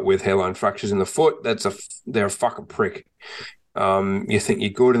that's dealt with hairline fractures in the foot, they're a fucking prick. You think you're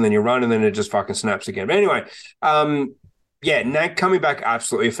good and then you run and then it just fucking snaps again. But anyway, Nank coming back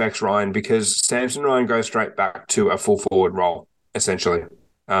absolutely affects Ryan because Samson Ryan goes straight back to a full forward role, essentially,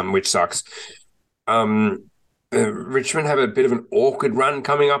 which sucks. Richmond have a bit of an awkward run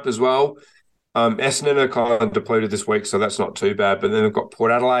coming up as well. Essendon are kind of depleted this week, so that's not too bad. But then they've got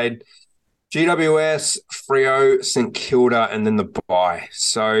Port Adelaide, GWS, Freo, St Kilda, and then the bye.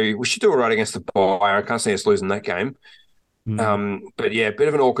 So we should do all right against the bye. I can't see us losing that game. But yeah, a bit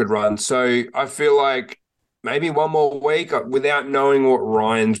of an awkward run. So I feel like maybe one more week without knowing what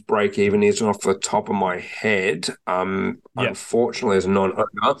Ryan's break even is off the top of my head. Unfortunately, as a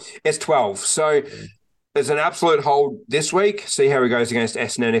non-owner, it's 12. So there's an absolute hold this week. See how he goes against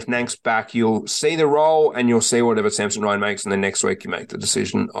Essendon. If Nank's back, you'll see the role and you'll see whatever Samson Ryan makes, and then next week you make the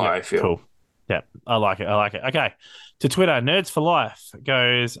decision. I feel cool. Yeah, I like it. Okay. To Twitter, Nerds for Life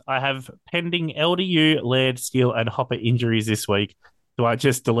goes, I have pending LDU, Laird, Steele, and Hopper injuries this week. Do I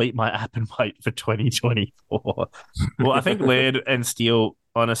just delete my app and wait for 2024? Well, I think Laird and Steele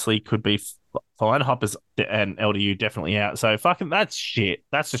honestly could be fine. Hoppers and LDU definitely out. So fucking that's shit.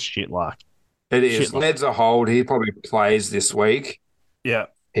 That's just shit luck. It is. Lairds a hold. He probably plays this week. Yeah.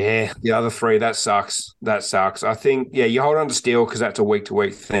 Yeah, the other three, that sucks. I think, you hold on to Steele because that's a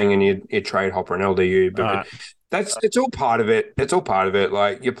week-to-week thing and you trade Hopper and LDU. But it's all part of it. It's all part of it.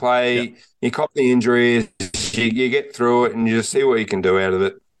 Like, you play, you cop the injuries, you get through it and you just see what you can do out of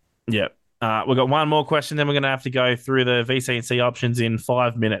it. Yeah. We've got one more question, then we're going to have to go through the VC&C options in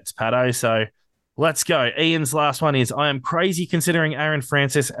 5 minutes, Patto. So let's go. Ian's last one is, I am crazy considering Aaron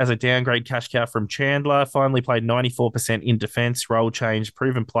Francis as a downgrade cash cow from Chandler. Finally played 94% in defence, role change,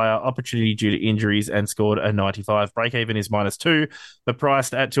 proven player, opportunity due to injuries, and scored a 95. Break-even is -2, but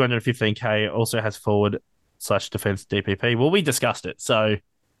priced at 215k. Also has forward/defence DPP. Well, we discussed it, so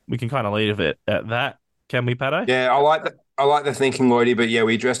we can kind of leave it at that. Can we, Patto? Yeah, I like the thinking, Lloydie, but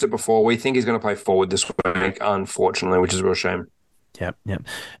we addressed it before. We think he's going to play forward this week, unfortunately, which is a real shame. Yep.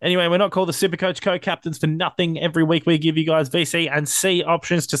 Anyway, we're not called the Supercoach co-captains for nothing. Every week we give you guys VC and C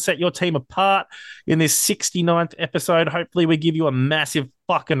options to set your team apart. In this 69th episode, hopefully we give you a massive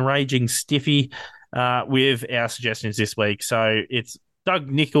fucking raging stiffy with our suggestions this week. So it's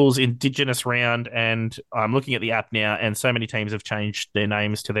Doug Nichols' Indigenous round, and I'm looking at the app now, and so many teams have changed their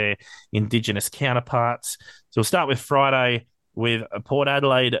names to their Indigenous counterparts. So we'll start with Friday. with Port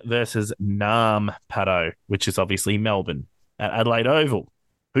Adelaide versus Nam Patto, which is obviously Melbourne at Adelaide Oval.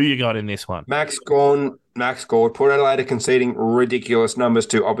 Who you got in this one? Max gone. Max scored. Port Adelaide are conceding ridiculous numbers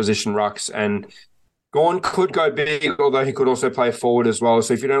to opposition rucks, and Gorn could go big, although he could also play forward as well.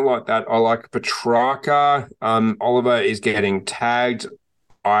 So if you don't like that, I like Petrarca. Oliver is getting tagged,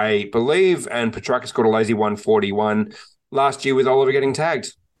 I believe, and Petrarca's got a lazy 141 last year with Oliver getting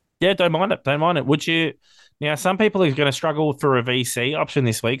tagged. Yeah, don't mind it. Don't mind it. Would you? Now, some people are going to struggle for a VC option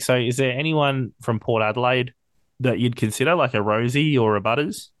this week. So is there anyone from Port Adelaide that you'd consider, like a Rosie or a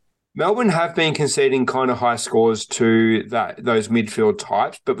Butters? Melbourne have been conceding kind of high scores to those midfield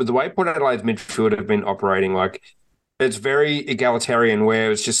types, but with the way Port Adelaide's midfield have been operating, like it's very egalitarian,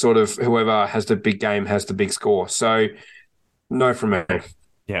 where it's just sort of whoever has the big game has the big score. So no from me.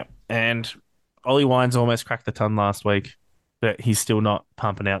 Yeah, and Ollie Wines almost cracked the ton last week, but he's still not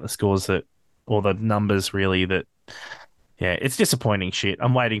pumping out the scores or the numbers really that. Yeah, it's disappointing shit.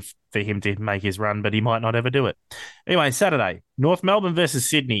 I'm waiting for him to make his run, but he might not ever do it. Anyway, Saturday, North Melbourne versus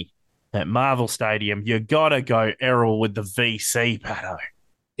Sydney at Marvel Stadium. You gotta go Errol with the VC, Patto.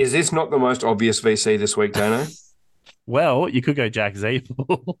 Is this not the most obvious VC this week, Dano? Well, you could go Jack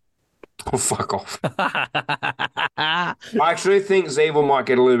Zeeble. Oh, fuck off. I actually think Zeeble might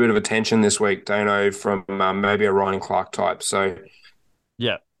get a little bit of attention this week, Dano, from maybe a Ryan Clark type. So,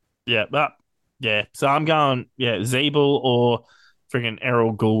 yeah. So I'm going, Zeeble or friggin'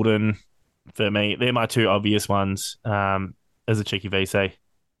 Errol Goulden for me. They're my two obvious ones as a cheeky VC.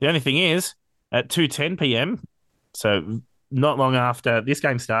 The only thing is, at 2:10 p.m, so not long after this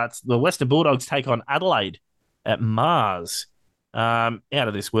game starts, the Western Bulldogs take on Adelaide at Mars. Out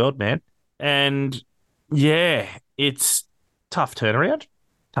of this world, man. And, yeah, it's tough turnaround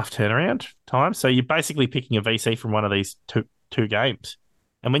time. So you're basically picking a VC from one of these two games.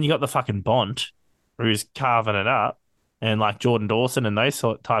 And when you got the fucking Bont, who's carving it up, and like Jordan Dawson and those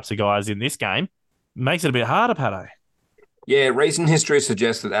types of guys in this game, makes it a bit harder, Patto. Yeah, recent history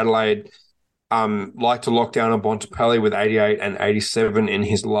suggests that Adelaide like to lock down on Bontempelli with 88 and 87 in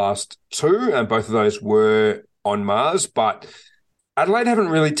his last two, and both of those were on Mars. But Adelaide haven't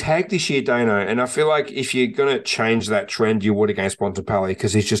really tagged this year, Dano, and I feel like if you're going to change that trend, you would against Bontempelli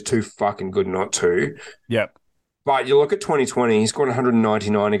because he's just too fucking good not to. Yep. But you look at 2020, he's got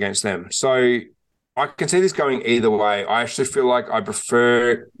 199 against them. So I can see this going either way. I actually feel like I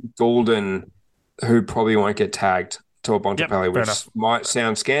prefer Goulden, who probably won't get tagged, to a Bontempelli, which might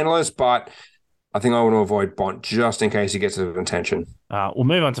sound scandalous, but I think I want to avoid Bont just in case he gets attention. We'll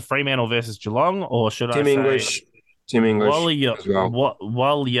move on to Fremantle versus Geelong, or should Tim I say... Tim English as well.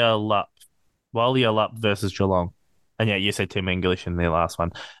 Walyalup versus Geelong. And yeah, you said Tim English in their last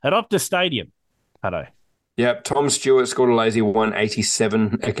one. At Optus Stadium, Patto. Yep, Tom Stewart scored a lazy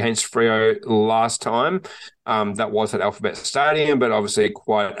 187 against Freo last time. That was at Alphabet Stadium, but obviously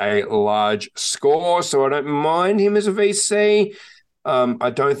quite a large score, so I don't mind him as a VC. I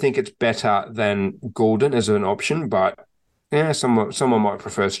don't think it's better than Goulden as an option, but yeah, someone might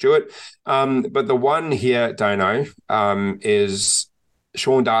prefer Stewart. But the one here, Dano, is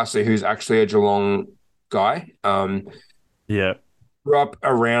Sean Darcy, who's actually a Geelong guy. Yeah. Grew up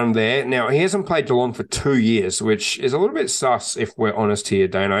around there. Now, he hasn't played Geelong for 2 years, which is a little bit sus if we're honest here,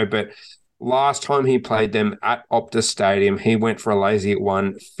 Dano. But last time he played them at Optus Stadium, he went for a lazy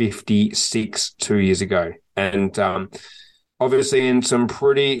 156 2 years ago. And obviously in some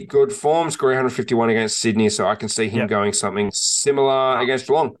pretty good form, scoring 151 against Sydney, so I can see him going something similar against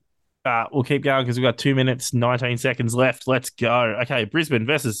Geelong. We'll keep going because we've got 2 minutes, 19 seconds left. Let's go. Okay, Brisbane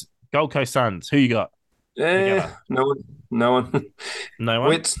versus Gold Coast Suns. Who you got? Yeah, no one. No one?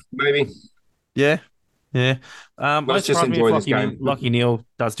 Wits, maybe. Yeah. Let's just enjoy this game. Lachie Neale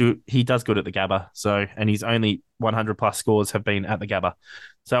does good at the Gabba, and his only 100 plus scores have been at the Gabba.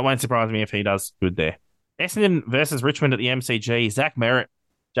 So it won't surprise me if he does good there. Essendon versus Richmond at the MCG. Zach Merritt,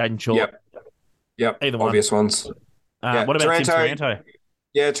 Jaden Short. Yep. Either obvious one. Ones. What about Tim Taranto?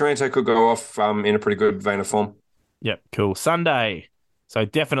 Yeah, Taranto could go off in a pretty good vein of form. Yep, cool. Sunday. So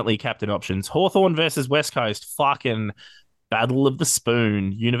definitely captain options. Hawthorn versus West Coast. Fucking Battle of the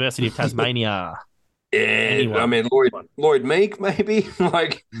Spoon. University of Tasmania. Yeah, Anyone. I mean Lloyd Meek maybe.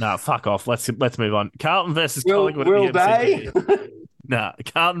 No, fuck off. Let's move on. Carlton versus Will Collingwood at the MCG. No,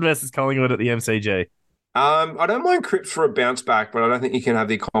 Carlton versus Collingwood at the MCG. I don't mind Cripps for a bounce back, but I don't think you can have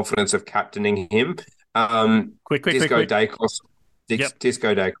the confidence of captaining him. Quick. Disco Dacos.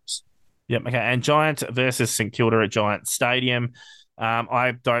 Disco Dacos. Yep. Okay. And Giants versus St Kilda at Giant Stadium.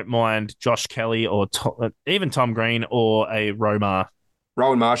 I don't mind Josh Kelly or even Tom Green or a Romar.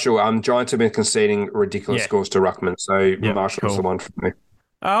 Rowan Marshall. Giants have been conceding ridiculous scores to Ruckman, so Marshall's the one for me.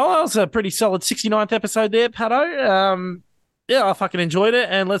 Oh, well, that was a pretty solid 69th episode there, Patto. yeah, I fucking enjoyed it,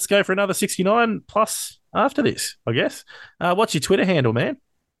 and let's go for another 69 plus after this, I guess. What's your Twitter handle, man?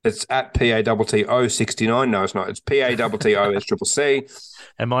 It's at PATTO69. No, it's not. It's PATTOSCCC.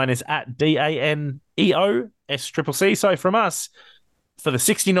 And mine is at DANEOSCCC. So from us, for the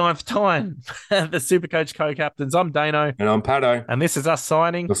 69th time, the Supercoach co-captains, I'm Dano. And I'm Patto. And this is us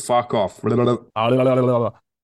signing. The fuck off.